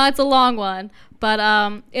 It's a long one,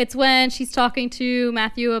 but it's when she's talking to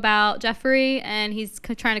Matthew about Jeffrey, and he's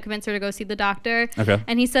trying to convince her to go see the doctor. Okay.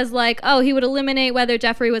 And he says like, oh, he would eliminate whether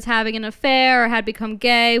Jeffrey was having an affair or had become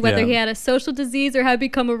gay, whether he had a social disease or had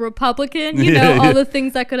become a Republican. You know, all the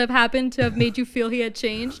things that could have happened to have made you feel he had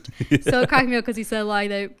changed. So it cracked me up because he said like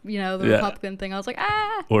the Republican thing. I was like,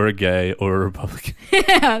 ah. Or a gay or a Republican.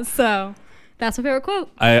 Yeah. So that's my favorite quote.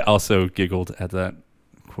 I also giggled at that.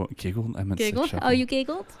 Giggled? I meant giggled? Oh, you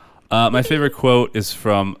giggled? My favorite quote is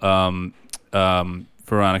from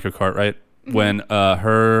Veronica Cartwright when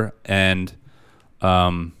her and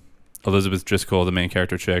Elizabeth Driscoll, the main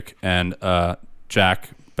character chick, and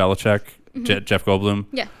Jack Belichick, Jeff Goldblum,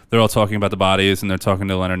 they're all talking about the bodies, and they're talking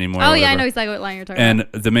to Leonard Nimoy. Oh, yeah, I know exactly what line you're talking about.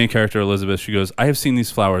 And the main character, Elizabeth, she goes, I have seen these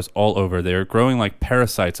flowers all over. They are growing like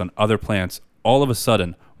parasites on other plants all of a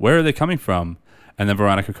sudden. Where are they coming from? And then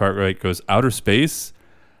Veronica Cartwright goes, outer space?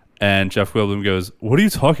 And Jeff Goldblum goes, what are you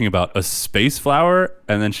talking about? A space flower?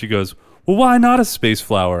 And then she goes, well, why not a space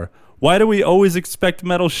flower? Why do we always expect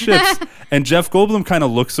metal ships? And Jeff Goldblum kind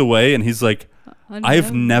of looks away, and he's like,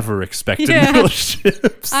 I've never expected metal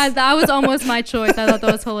ships. That was almost my choice. I thought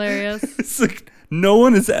that was hilarious. It's like, no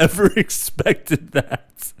one has ever expected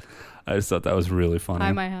that. I just thought that was really funny.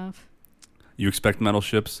 I might have. You expect metal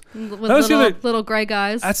ships? With little gray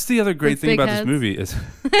guys. That's the other great thing about this movie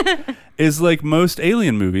is like most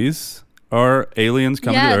alien movies are aliens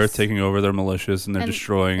coming to Earth, taking over their militias, and they're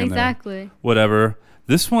destroying and whatever.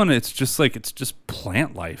 This one, it's just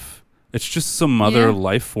plant life. It's just some other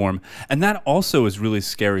life form. And that also is really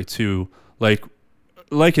scary too. Like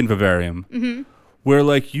in Vivarium, where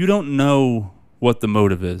like you don't know what the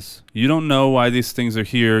motive is. You don't know why these things are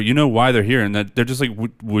here. You know why they're here, and that they're just like,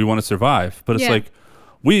 we want to survive. But it's like,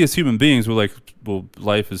 we as human beings, we're like, well,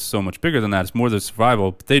 life is so much bigger than that. It's more than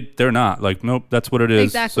survival. But they're not. Like, nope, that's what it is.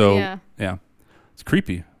 Exactly, so, yeah. It's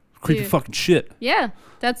creepy. Creepy fucking shit. Yeah,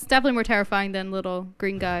 that's definitely more terrifying than little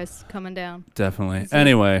green guys coming down. Definitely.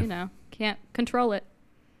 Anyway. You know, can't control it.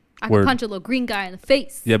 I could punch a little green guy in the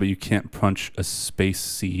face. Yeah, but you can't punch a space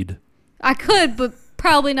seed. I could, but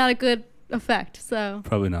probably not a good effect. So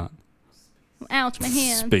probably not. Ouch, my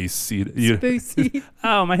hand. Space seed. Space seed.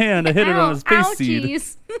 Oh, my hand. I hit it on a space seed.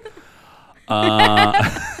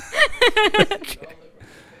 Okay.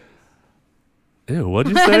 Ew,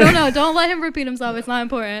 what'd you say? I don't know. Don't let him repeat himself. It's not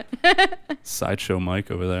important. Sideshow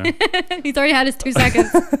Mike over there. He's already had his 2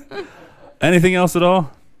 seconds. Anything else at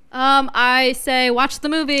all? I say watch the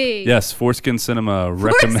movie. Yes, Foreskin Cinema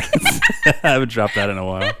recommends. I haven't dropped that in a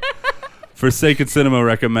while. Forsaken Cinema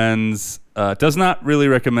recommends, does not really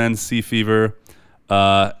recommend Sea Fever,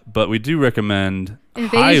 but we do recommend,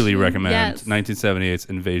 highly recommend 1978's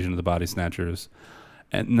Invasion of the Body Snatchers.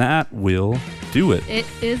 And that will do it. It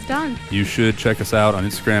is done. You should check us out on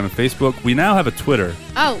Instagram and Facebook. We now have a Twitter.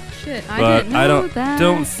 Oh, shit. I didn't know that.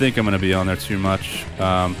 Don't think I'm going to be on there too much.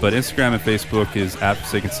 But Instagram and Facebook is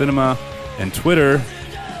 @Forsaken Cinema. And Twitter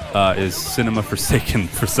is Cinema Forsaken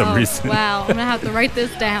for some reason. Wow. I'm going to have to write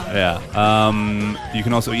this down. Yeah. You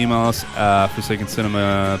can also email us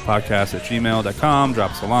forsakencinema@gmail.com.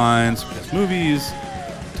 Drop us a line, suggest movies.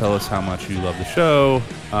 Tell us how much you love the show.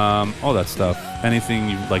 All that stuff. Anything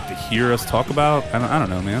you'd like to hear us talk about? I don't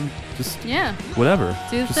know, man. Just whatever.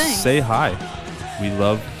 Do the Just thing. say hi. We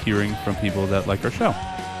love hearing from people that like our show.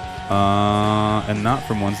 And not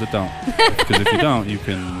from ones that don't. Because if you don't, you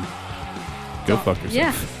can go fuck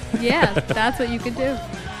yourself. Yeah, that's what you could do.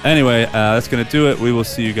 Anyway, that's going to do it. We will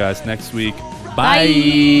see you guys next week.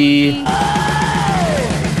 Bye.